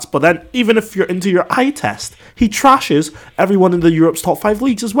stats, but then even if you're into your eye test, he trashes everyone in the Europe's top 5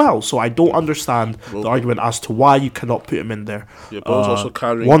 leagues as well. So I don't understand the argument as to why you cannot put him in there. Yeah, but also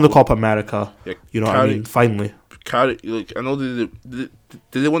carrying won the Copa America. Yeah, you know what I mean? Finally, I know did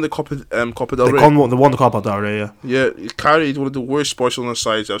they win the Copa del Rey? They won the Copa del Rey. Yeah, he carried one of the worst Barcelona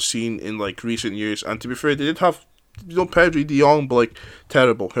sides I've seen in like recent years. And to be fair, they did have Pedri, De Jong, but like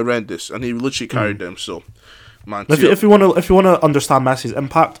terrible, horrendous, and he literally carried them. So. Man, if you want to understand Messi's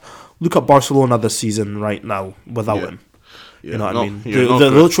impact, look at Barcelona this season right now without him. You know what I mean? The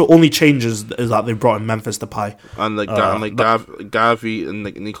literal only changes is that they brought in Memphis Depay and Gavi and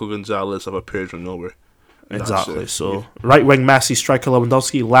like Nico Gonzalez have appeared from nowhere. Exactly. So right wing Messi, striker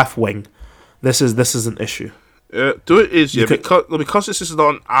Lewandowski, left wing. This is an issue. Because this is not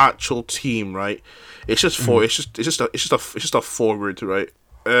an actual team, right? It's just it's just a forward, right?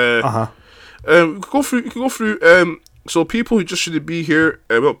 We can go through. So people who just shouldn't be here,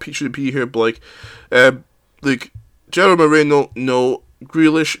 shouldn't be here, but like Gerard Moreno, no.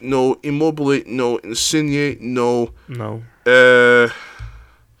 Grealish, no. Immobile, no. Insigne, no.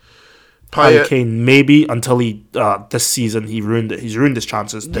 Harry Kane, maybe until he this season he's ruined his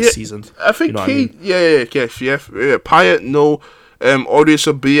chances this season. I think Kane, Payet, no.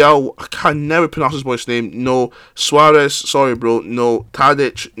 Odriozola Bial, I can never pronounce his boy's name. No. Suarez, sorry, bro. No.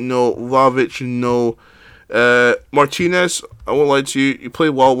 Tadic, no. Vlahovic, no. Martinez, I won't lie to you. You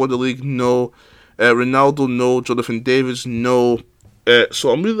played well, won the league. No. Ronaldo, no. Jonathan Davis, no. So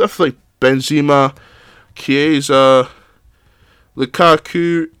I'm really left like Benzema, Chiesa,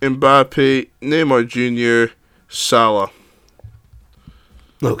 Lukaku, Mbappe, Neymar Jr., Salah.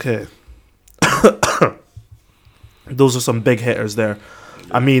 Okay. Those are some big hitters there.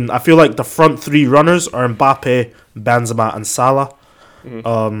 I mean, I feel like the front 3 runners are Mbappe, Benzema, and Salah.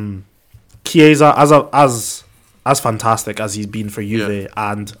 Chiesa, as fantastic as he's been for Juve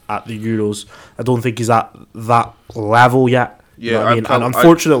and at the Euros, I don't think he's at that level yet. Yeah, you know what I mean, and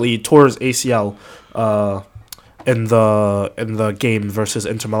unfortunately, he tore his ACL in the game versus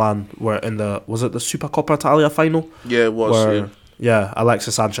Inter Milan, where was it the Supercoppa Italia final? Yeah, it was. Yeah,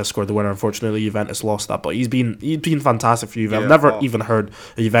 Alexis Sanchez scored the winner. Unfortunately, Juventus lost that, but he's been fantastic for Juve. Yeah, I've never even heard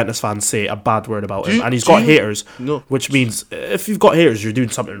a Juventus fan say a bad word about him, and he's got haters. No, which means if you've got haters, you're doing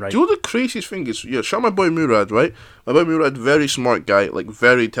something right. Do you know the craziest thing is? Yeah, shout my boy Murad, right? My boy Murad, very smart guy, like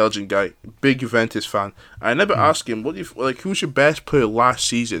very intelligent guy, big Juventus fan. I never asked him who's your best player last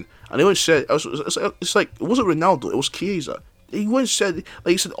season, and he always said it's like it wasn't Ronaldo, it was Chiesa. He once said,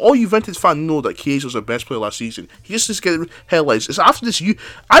 he said, all Juventus fans know that Chiesa was the best player last season. He just getting headlines. It's after this. I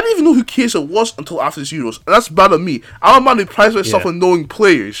didn't even know who Chiesa was until after this Euros, and that's bad on me. I'm a man who prides myself on knowing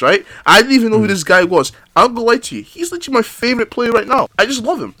players, right? I didn't even know who this guy was. I'm not gonna lie to you. He's literally my favorite player right now. I just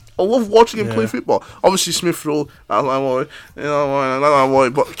love him. I love watching him play football. Obviously, Smith Rowe, not my boy,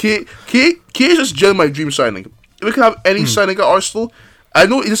 but Chiesa's generally my dream signing. If we could have any signing at Arsenal. I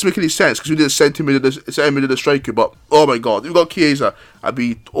know it doesn't make any sense because we did a centimeter striker, but oh my god, if we got Chiesa, I'd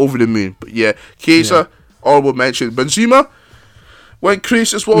be over the moon. But yeah, Chiesa, honorable mention. Benzema went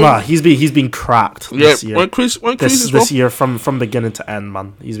crazy as well. Nah, he's been cracked this year. Went crazy as well. This year from beginning to end,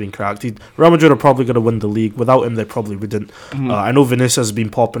 man. He's been cracked. Real Madrid are probably going to win the league. Without him, they probably wouldn't. I know Vinicius has been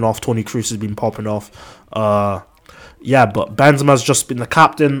popping off. Toni Kroos has been popping off. Yeah, but Benzema's just been the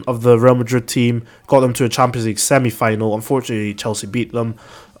captain of the Real Madrid team, got them to a Champions League semi-final. Unfortunately, Chelsea beat them.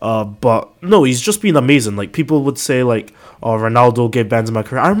 But no, he's just been amazing. Like, people would say, like, oh, Ronaldo gave Benzema a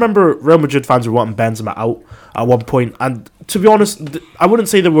career. I remember Real Madrid fans were wanting Benzema out at one point, and to be honest, I wouldn't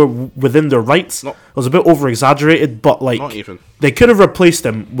say they were within their rights. No. It was a bit over-exaggerated, but, like, they could have replaced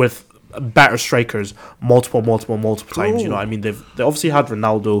him with better strikers multiple times. You know what I mean? They obviously had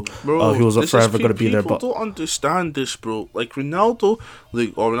Ronaldo, who was forever going to be there. But people don't understand this, bro. Like Ronaldo,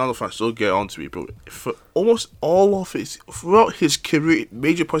 Ronaldo fans don't get on to me, bro. For almost all of throughout his career,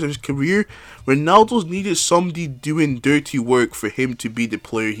 major parts of his career, Ronaldo's needed somebody doing dirty work for him to be the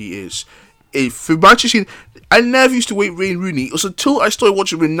player he is. For Manchester, I never used to wait Wayne Rooney. It was until I started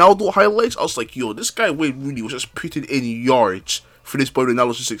watching Ronaldo highlights, I was like, yo, this guy Wayne Rooney was just putting in yards for this boy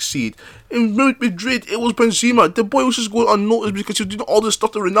Ronaldo to succeed. In Madrid, it was Benzema. The boy was just going unnoticed because he was doing all this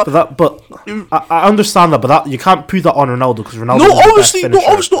stuff to Ronaldo. I understand that, but you can't put that on Ronaldo because Ronaldo is the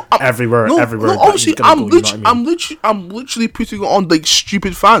best finisher everywhere. Obviously, I'm literally putting it on like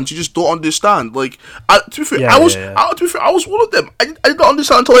stupid fans. You just don't understand. Like, to be fair, I was one of them. I didn't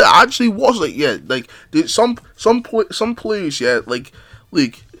understand until I actually was some players,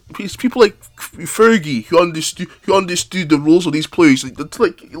 people like Fergie who understood the roles of these players.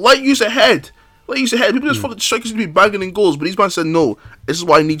 Let use ahead. People just thought the strikers to be banging in goals, but these man said no. This is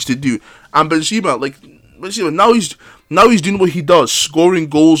what he needs to do. And Benzema, now he's doing what he does, scoring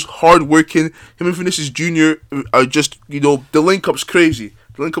goals, hard working. Him and Vinicius Jr. are just the link up's crazy.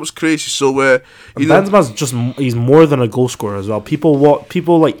 So Benzema's he's more than a goal scorer as well. People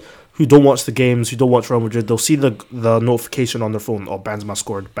like who don't watch the games, who don't watch Real Madrid, they'll see the notification on their phone. Oh, Benzema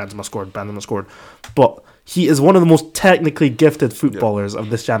scored. But he is one of the most technically gifted footballers of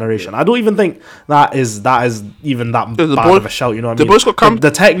this generation. I don't even think that is even that bad of a shout. You know what I mean?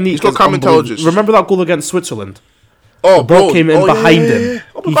 The technique. He's got calm intelligence. Remember that goal against Switzerland? The ball came in behind him.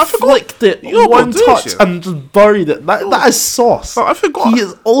 He flicked it one touch and just buried it. That is sauce. I forgot. He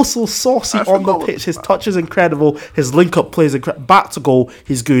is also saucy on the pitch. His touch is incredible. His link-up play is incredible. Back to goal,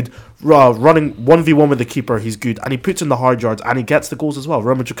 he's good. Running 1v1 with the keeper, he's good. And he puts in the hard yards and he gets the goals as well.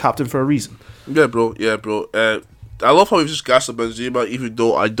 Real Madrid captain for a reason. Yeah, bro. I love how he just gassed up Benzema, even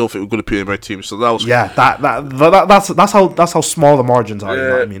though I don't think we're going to put him in my team. So that was that's how small the margins are. You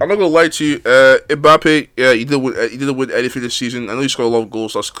know what I mean? I'm not going to lie to you. Mbappe, he didn't win anything this season. I know he scored a lot of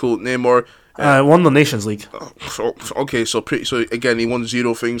goals. That's cool. Neymar won the Nations League. So again, he won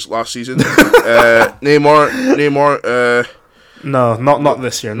 0 things last season. Neymar. No, not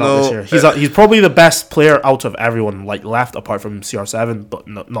this year. This year. He's probably the best player out of everyone left, apart from CR7, but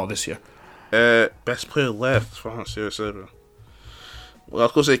not this year. Best player left for CR7. Well, I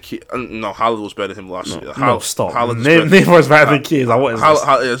was going to say Haaland was better than him last season. No, stop. Neymar's better than Keys.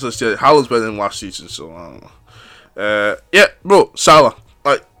 Haaland's better than him last season, so I don't know. Bro, Salah.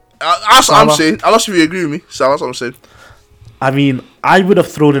 That's what I'm saying. Unless you agree with me, Salah, that's what I'm saying. I mean, I would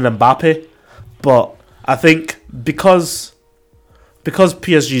have thrown in Mbappe, but I think because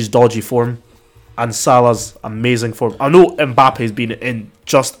PSG's dodgy form and Salah's amazing form. I know Mbappe's been in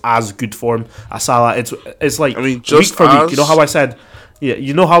just as good form as Salah. It's like week for week. You know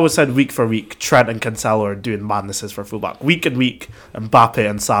how I said, week for week, Trent and Cancelo are doing madnesses for fullback. Week and week, Mbappe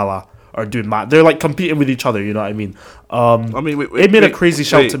and Salah are doing mad. They're like competing with each other. You know what I mean? He made a crazy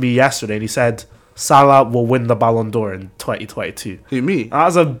shout to me yesterday, and he said Salah will win the Ballon d'Or in 2022. Hey, me?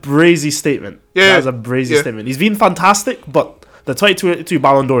 That's a brazy statement. Yeah, that's a brazy statement. He's been fantastic, but the 2022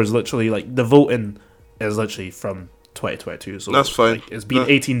 Ballon d'Or is literally like the voting is literally from 2022. So that's fine. Like, it's been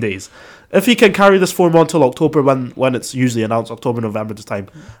 18 days. If he can carry this form on till October, when it's usually announced, October, November this time,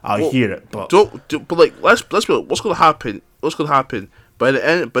 I'll hear it. But but like let's be honest, what's gonna happen? What's gonna happen by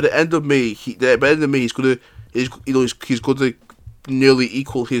the end of May? He's gonna nearly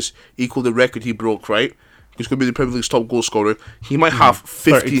equal the record he broke, right? He's going to be the Premier League's top goal scorer. He might have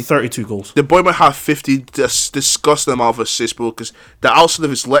 32 goals. The boy might have 50 disgusting amount of assists, bro. Because the outside of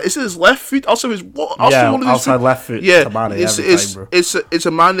his his left foot, outside of his outside left foot. Yeah, it's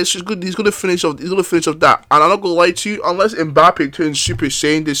a man. It's just good. He's going to finish off. He's going to finish off that. And I'm not going to lie to you. Unless Mbappe turns Super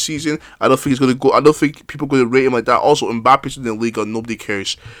Saiyan this season, I don't think he's going to go. I don't think people are going to rate him like that. Also, Mbappe's in the league, and nobody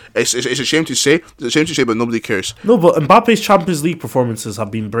cares. It's a shame to say. It's a shame to say, but nobody cares. No, but Mbappe's Champions League performances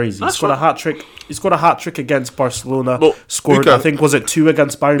have been brazy. He's got a hat trick. He's got a hat trick against Barcelona. Scored, I think, was it 2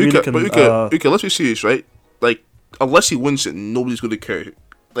 against Bayern Munich? Let's be serious, right? Like, unless he wins it, nobody's going to care.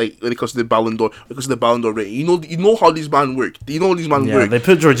 Like, when it comes to the Ballon d'Or, because of the Ballon d'Or rating, you know how these men work. You know how these men work. They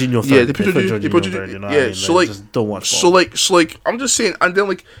put Jorginho third. Yeah, they put Jorginho third. You know what I mean? So like, just don't watch. So like, I'm just saying. And then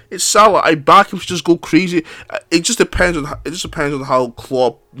like, it's Salah. I back him to just go crazy. It just depends on how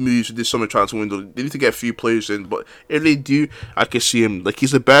Klopp moves in this summer transfer window. They need to get a few players in, but if they do, I can see him. Like,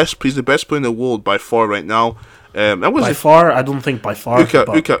 he's the best. He's the best player in the world by far right now. By far, I don't think by far.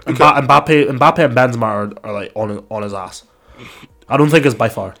 Mbappe and Benzema are like on his ass. I don't think it's by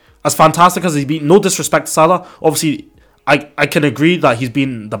far. As fantastic as he's been, no disrespect to Salah, obviously, I can agree that he's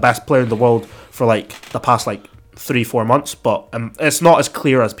been the best player in the world for like the past like 3-4 months, but it's not as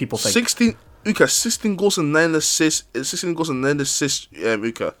clear as people think. 16 goals and 9 assists. 16 goals and 9 assists,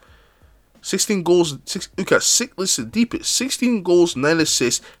 Uka. 16 goals. Listen, deep it. 16 goals, 9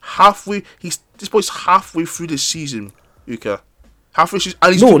 assists. This boy's halfway through the season, Uka. Halfway season.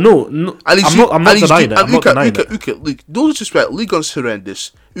 And he's no. I'm not denying it. Uka, look, no disrespect. Ligue 1's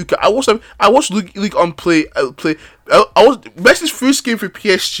horrendous. Uka, I watched Ligue 1 play. I was Messi's first game for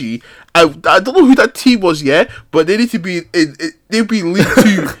PSG. I don't know who that team was yet, but they need to be they'd be League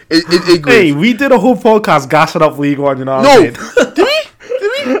 2 in England. Hey, we did a whole podcast gassing up League 1. You know what I'm saying? Did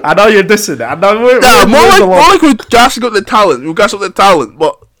we? I know you're dissing it. I know more like we're gassing up the talent. We're gassing up the talent,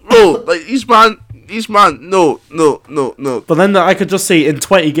 but no, like these man, no. But then I could just say in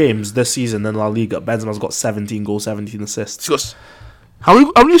 20 games this season in La Liga, Benzema's got 17 goals, 17 assists. He got how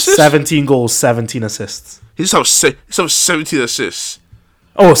many assists? 17 goals, 17 assists. He just have 17 assists.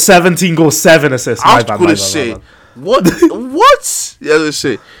 Oh, 17 goals, 7 assists. I was going to say, what? What? Yeah, let's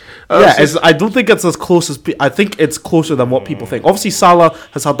say. I don't think it's as close as I think it's closer than what people think. Obviously, Salah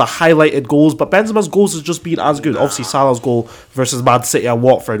has had the highlighted goals, but Benzema's goals has just been as good. Obviously, Salah's goal versus Man City and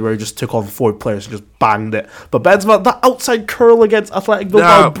Watford, where he just took on 4 players and just banged it. But Benzema, that outside curl against Athletic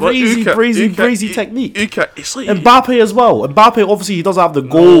Bilbao, brazy technique. It's like Mbappe as well. Mbappe, obviously, he doesn't have the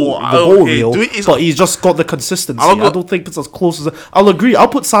goal reel, but he's just got the consistency. I don't think it's as close as. I'll agree. I'll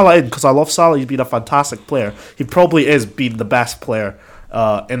put Salah in because I love Salah. He's been a fantastic player. He probably is being the best player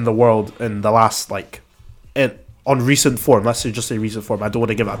in the world in the last on recent form. Let's say recent form. I don't want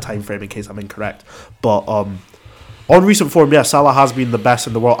to give it a time frame in case I'm incorrect, but on recent form, yeah, Salah has been the best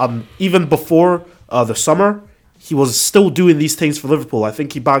in the world. And even before the summer, he was still doing these things for Liverpool. I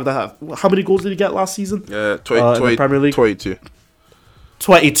think he bagged that. How many goals did he get last season? In the Premier League,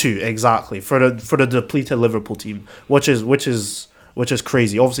 22 exactly for the depleted Liverpool team, which is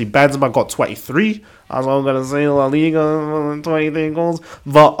crazy. Obviously, Benzema got 23. That's what I'm gonna say. La Liga, 23 goals.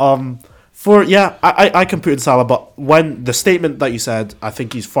 But I can put in Salah. But when the statement that you said, I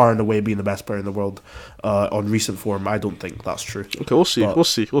think he's far and away being the best player in the world on recent form. I don't think that's true. Okay, we'll see.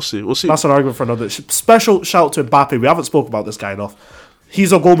 We'll see. That's an argument for another. Special shout out to Mbappe. We haven't spoken about this guy enough.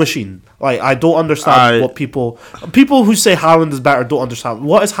 He's a goal machine. Like, I don't understand what people who say Haaland is better don't understand.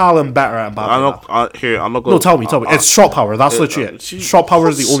 What is Haaland better at Mbappe? I'm not going. No, tell me. It's shot power. That's legit it. Shot power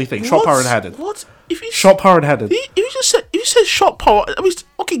is the only thing. Shot power and headed. What? Shot power and headed. If you said shot power, I mean,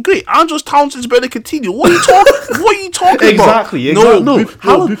 okay, great. Andros Townsend's better than Coutinho. What are you talking about? Exactly. No.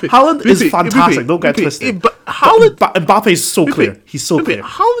 Haaland is fantastic. Don't get twisted. But Mbappe is so clear. He's so clear.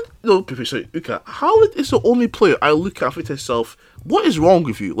 Haaland is the only player I look at to myself. What is wrong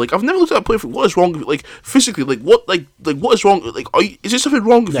with you? Like, I've never looked at a player for what is wrong with you? Like, physically, what is wrong? Like, is there something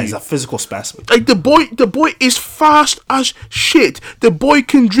wrong with you? He's a physical specimen. Like, the boy is fast as shit. The boy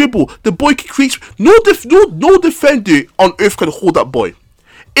can dribble. The boy can create. No defender on earth can hold that boy.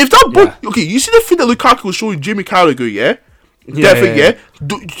 If that boy, okay, you see the thing that Lukaku was showing Jimmy Carragher, yeah? Yeah.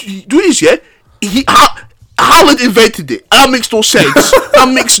 Do this, yeah. Haaland invented it. That makes no sense.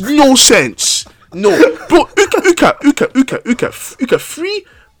 That makes no sense. No, bro. Uka, free.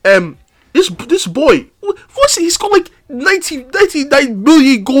 This boy, what's it? He's got like 99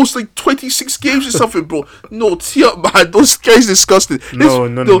 million goals, like 26 games or something, bro. No, tee up, man. Those guys disgusting. No.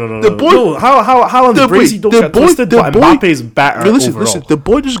 The boy, no. How the Brazy don't get twisted, but Mbappe's better. No, listen. The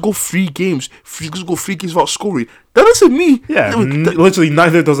boy just go 3 games. Just go 3 games without scoring. That doesn't mean. Yeah, literally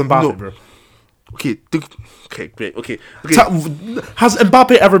neither does Mbappe, bro. Okay, great. Okay. Has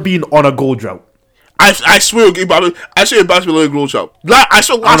Mbappe ever been on a goal drought? I swear, Mbappe's been on a goal drought. I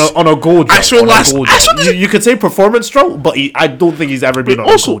swear on a goal drought. I swear you could say performance drought, but I don't think he's ever been on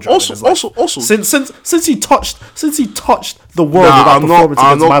a goal drought. Also, since he touched the world with that performance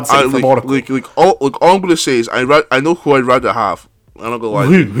against Man City for Monaco. All I'm gonna say is I know who I'd rather have. I'm not gonna lie.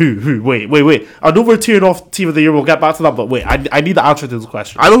 Who? Wait. I know we're tearing off Team of the Year. We'll get back to that, but wait, I need the answer to this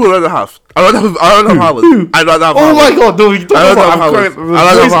question. I know who I'd rather have. I'd rather have Haaland. I'd rather have Haaland. Oh my god, no, you don't I'd rather have Haaland. I'd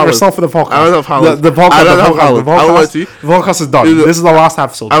rather have Haaland. Yourself in the podcast. I'd rather have Haaland. The podcast is done. This is the last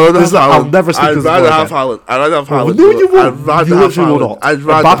episode. I'll never speak this I'd rather have Haaland. I'd rather have Haaland. No, you won't. I'd rather have Haaland.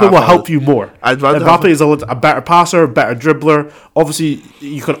 Mbappe will help you more. Mbappe is a better passer, better dribbler. Obviously,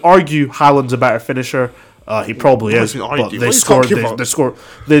 you could argue Haaland's a better finisher. He probably is, but they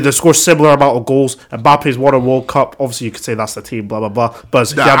score similar amount of goals. Mbappe's won a World Cup. Obviously, you could say that's the team, blah blah blah.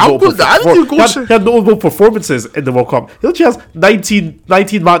 But he had notable performances in the World Cup. He actually has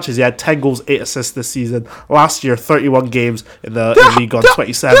 19 matches. He had 10 goals, 8 assists this season. Last year, 31 games in the league on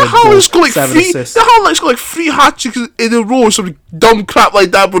 27 goals, 7 assists. Haaland's got like 3 hat-tricks in a row or something dumb crap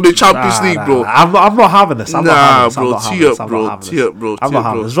like that, bro, in the Champions League, bro. I'm not having this. I'm not having this. Tee up, bro. I'm not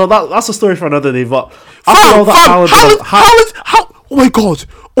having this. That's a story for another day, but Haaland, oh my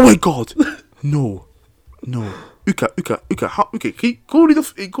god. No. Uka, go read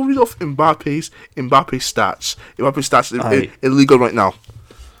off Mbappe's stats. Mbappe's stats in Liga right now.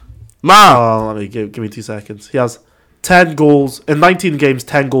 Man. Let me give me 2 seconds. He has 10 goals in 19 games,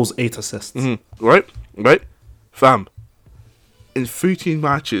 10 goals, 8 assists. Mm-hmm. Right, fam. In 13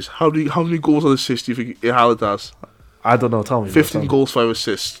 matches, how many goals and assists do you think Haaland has? I don't know. Tell me. 15 goals, 5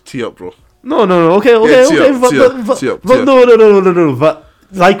 assists. Tee up, bro. No. Okay. But no. But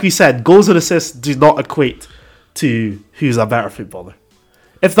like we said, goals and assists do not equate to who's a better footballer.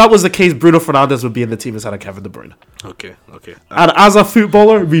 If that was the case, Bruno Fernandes would be in the team instead of Kevin De Bruyne. Okay. And as a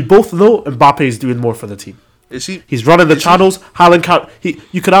footballer, we both know Mbappe is doing more for the team. Is he? He's running the channels. Haaland can't.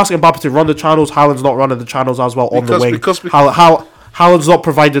 You could ask Mbappe to run the channels. Haaland's not running the channels as well on the wing. Haaland's not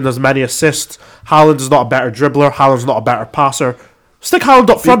providing as many assists. Haaland is not a better dribbler. Haaland's not a better passer. Stick Haaland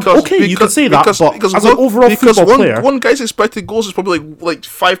up front. You can say that, but as an overall football player, one guy's expected goals is probably like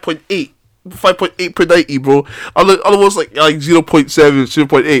 5.8 per 90, bro. Otherwise like 0.7,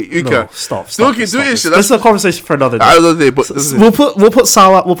 0.8. No, stop. Okay, do it. This is a conversation for another day. But we'll put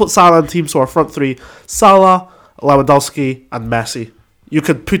Salah on team, so our front 3: Salah, Lewandowski, and Messi. You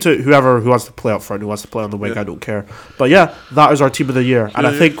could put it who wants to play up front, who wants to play on the wing. I don't care. But yeah, that is our team of the year. And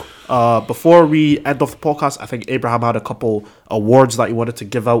I think before we end off the podcast, I think Abraham had a couple awards that he wanted to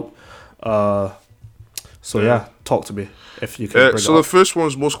give out. So talk to me if you can. So the first one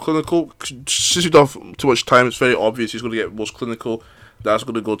is most clinical. Since we don't have too much time, it's very obvious he's going to get most clinical. That's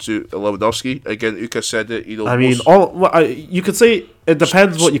going to go to Lewandowski. Again, Uka said it. You could say it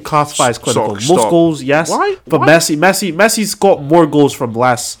depends what you classify as clinical. Most goals, yes. Why? But Messi's got more goals from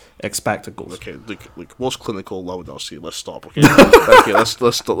less expected goals. Okay, look, most clinical Lewandowski. Let's stop. Okay, okay, let's stop.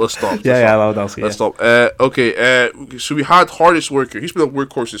 Lewandowski. Let's stop. Okay. So we had hardest worker. He's been a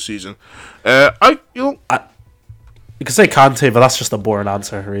workhorse this season. You could say Kante, but that's just a boring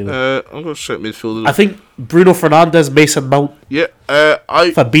answer, really. I'm going to say midfielder. I think Bruno Fernandes, Mason Mount. Yeah.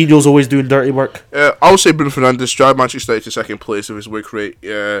 Fabinho's always doing dirty work. I would say Bruno Fernandes drive Manchester United to second place of his work rate.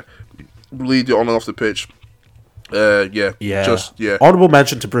 Lead it on and off the pitch. Honourable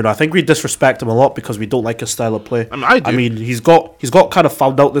mention to Bruno. I think we disrespect him a lot because we don't like his style of play. I mean, he's got kind of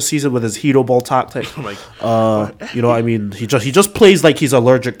found out this season with his hero ball tactic. You know what I mean? He just plays like he's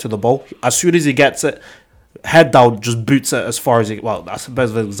allergic to the ball. As soon as he gets it, head down, just boots it as far as he. Well, that's a bit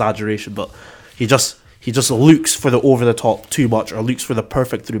of an exaggeration, but he just looks for the over the top too much, or looks for the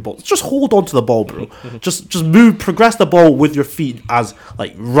perfect through ball. Just hold on to the ball, bro. just move, progress the ball with your feet, as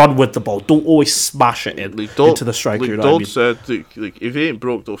run with the ball. Don't always smash it into the striker. You know what I mean? If it ain't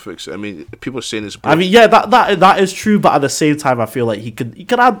broke, don't fix it. I mean, people are saying it's broke. I mean, yeah, that is true, but at the same time, I feel like he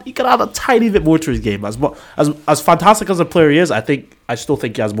could add a tiny bit more to his game. As fantastic as a player he is, I still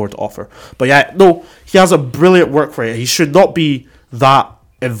think he has more to offer. But yeah, no, he has a brilliant work rate. He should not be that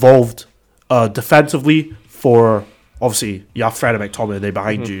involved defensively for obviously you have Fred and McTominay, they're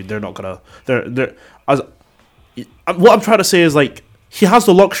behind you. They're not gonna. They're as. What I'm trying to say is like he has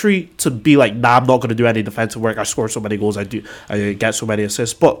the luxury to be like, nah, I'm not going to do any defensive work. I score so many goals, I get so many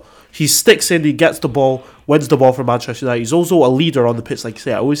assists. But he sticks in, he gets the ball, wins the ball for Manchester United. He's also a leader on the pitch, like you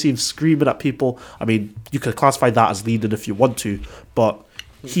say. I always see him screaming at people. I mean, you could classify that as leading if you want to, but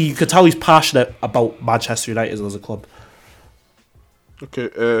you could tell he's passionate about Manchester United as a club.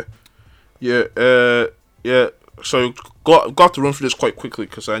 Okay, yeah. So got to run through this quite quickly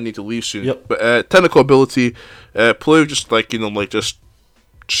because I need to leave soon. Yep. But technical ability, player just like technical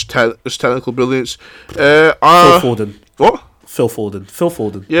brilliance. Phil Foden. What? Phil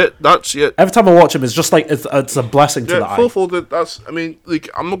Foden. Yeah, that's it. Every time I watch him, it's just like it's a blessing to the eye. Phil Foden. That's. I mean, like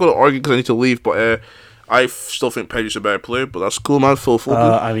I'm not gonna argue because I need to leave, but I still think Pedri's a better player. But that's cool, man. Phil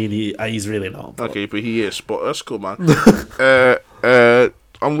Foden. I mean, he's really not. But. Okay, but he is. But that's cool, man.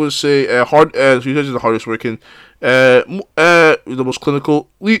 I'm gonna say he is the hardest working. The most clinical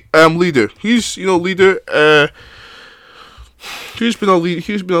leader. He's leader. He's been a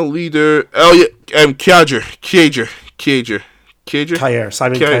leader. Oh yeah, Kjaer.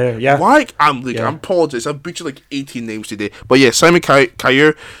 Simon Kjaer. Yeah. Why? I'm apologize. I'm butchered like 18 names today. But yeah, Simon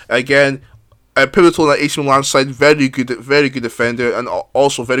Kjaer again. Pivotal on that AC Milan side, very good defender, and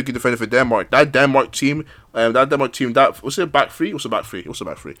also very good defender for Denmark. That Denmark team, that was it back three? What's the back three?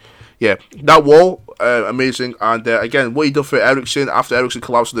 Yeah, that wall, amazing. And again, what he did for Eriksen after Eriksen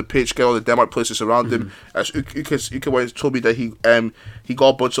collapsed on the pitch, get all the Denmark players around him. As Uke told me that he got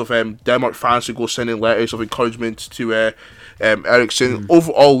a bunch of Denmark fans to go sending letters of encouragement to Eriksen.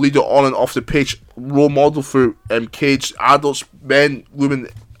 Overall leader on and off the pitch, role model for kids, adults, men, women,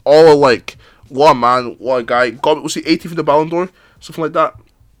 all alike. What a man, what a guy. Was he 18th in the Ballon d'Or? Something like that?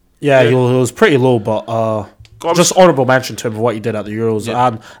 Yeah, he was pretty low, but just honourable mention to him for what he did at the Euros.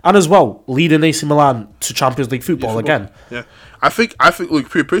 Yeah. And as well, leading AC Milan to Champions League football again. Yeah. I think look,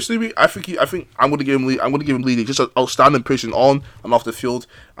 personally, I think I'm gonna give him leading, just an outstanding person on and off the field.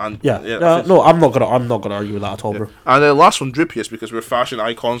 And no, I'm not gonna argue with that at all, bro. And then last one, Drippiest, because we're fashion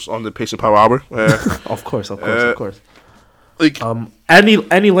icons on the Pace and Power Hour. Of course. Like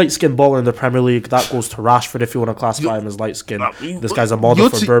any light skinned baller in the Premier League, that goes to Rashford if you want to classify him as light skinned. This guy's a model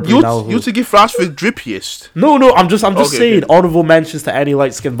for Burberry now. You to give Rashford Drippiest? No, I'm just saying honourable mentions to any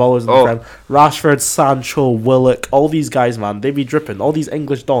light skinned ballers in the Premier. Rashford, Sancho, Willock, all these guys, man, they be dripping. All these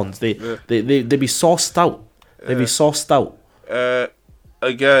English dons, they be sauced out. They be sauced out.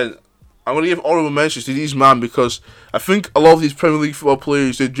 Again, I'm gonna give honourable mentions to these man because I think a lot of these Premier League football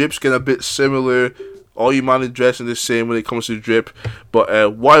players, their drips get a bit similar. All you man is dressing the same when it comes to drip,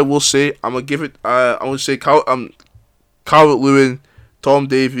 but what I will say, I'm gonna give it. I'm gonna say Calvert-Lewin, Tom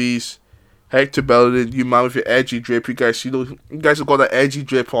Davies, Hector Bellerin. You man with your edgy drip. You guys have got that edgy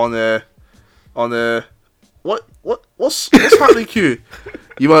drip on what's happening here?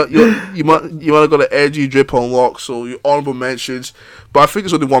 You might have got an edgy drip on lock. So your honourable mentions, but I think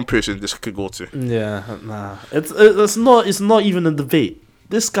there's only one person this could go to. Yeah, nah, it's not even a debate.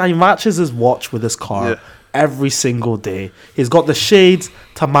 This guy matches his watch with his car every single day. He's got the shades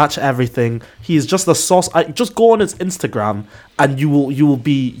to match everything. He's just the sauce. Just go on his Instagram and you will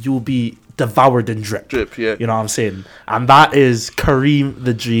be devoured in drip. Yeah. You know what I'm saying? And that is Kareem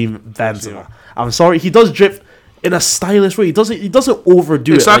the Dream Benzema. I'm sorry, he does drip in a stylish way. He doesn't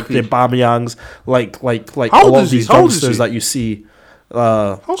overdo it like the Aubameyangs, like a lot of these youngsters that you see.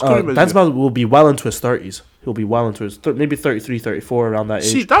 Benzema will be well into his 30s. He'll be well into his maybe 33, 34 around that age.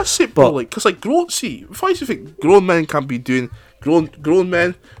 See, that's it, bro. Because if I used to think grown men can't be doing grown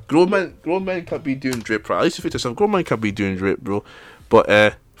men can't be doing drip, right? I used to think to myself, grown men can't be doing drip, bro.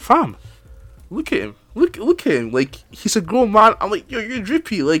 But fam, look at him. Look at him. Like, he's a grown man. I'm like, you're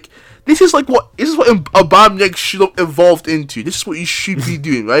drippy. Like, this is what Aubameyang should have evolved into. This is what you should be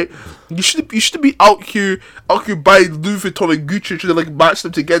doing, right? You should be out here buying Louis Vuitton and Gucci trying to like match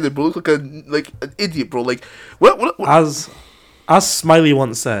them together, bro. Look like an idiot, bro. Like, what? As Smiley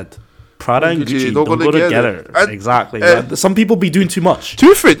once said, Prada and Gucci don't go together. Exactly. Some people be doing too much. To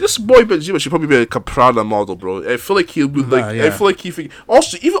be fair, this boy Benzema should probably be like a Prada model, bro. I feel like he'll be like. I feel like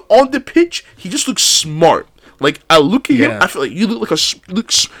also, even on the pitch, he just looks smart. Like, I look at him, I feel like he looks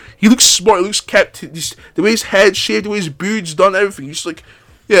smart. He looks kept. The way his head shaved, the way his beard's done, everything. He's just like,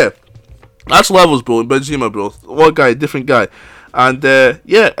 that's levels, bro. Benzema, bro. One guy, different guy, and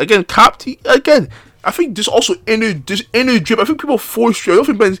again, captain. I think there's also inner drip. I think people force you. I don't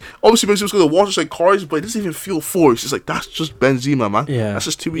think Benzema's going to watch us like cars, but it doesn't even feel forced. It's like, that's just Benzema, man. Yeah, that's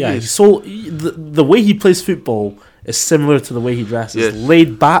just who he is. So the way he plays football is similar to the way he dresses.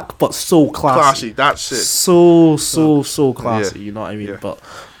 Laid back, but so classy. That's it. So classy. You know what I mean? Yeah. But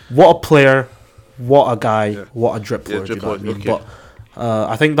what a player, what a guy, what a dribbler. Yeah, do you know what I mean? okay.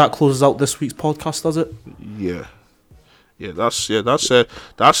 But I think that closes out this week's podcast, does it? Yeah. That's us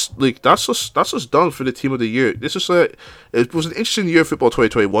done for the team of the year. This is it was an interesting year of football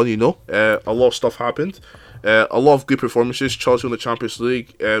 2021. You know, a lot of stuff happened. A lot of good performances. Chelsea won the Champions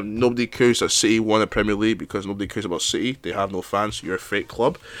League. Nobody cares that City won the Premier League because nobody cares about City. They have no fans. You're a fake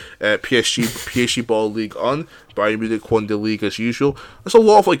club. PSG ball league on. Bayern Munich won the league as usual. There's a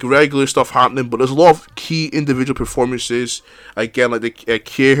lot of like regular stuff happening, but there's a lot of key individual performances. Again, like the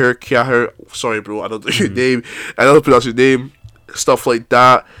Kjaer. Sorry, bro, I don't know your name. I don't pronounce your name. Stuff like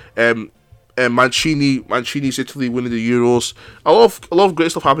that. Mancini's Italy winning the Euros. A lot of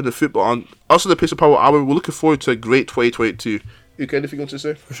great stuff happened in football. And also the Pace of Power Hour. We're looking forward to a great 2022. You got anything else to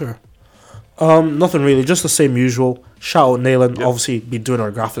say? For sure. Nothing really. Just the same usual. Shout out Nayland. Yep. Obviously, been doing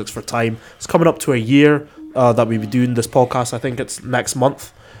our graphics for time. It's coming up to a year that we'll be doing this podcast. I think it's next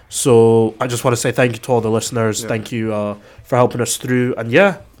month. So I just want to say thank you to all the listeners. Yeah. Thank you for helping us through. And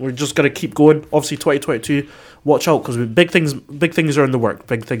yeah, we're just gonna keep going. Obviously, 2022. Watch out because big things are in the work.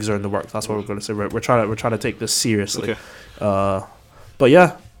 Big things are in the work. That's what we're going to say. We're trying to take this seriously. Okay. But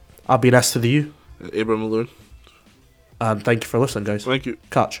yeah, I'll be an S to the U. Abraham Malone. And thank you for listening, guys. Thank you.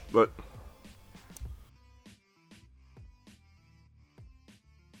 Catch. Bye.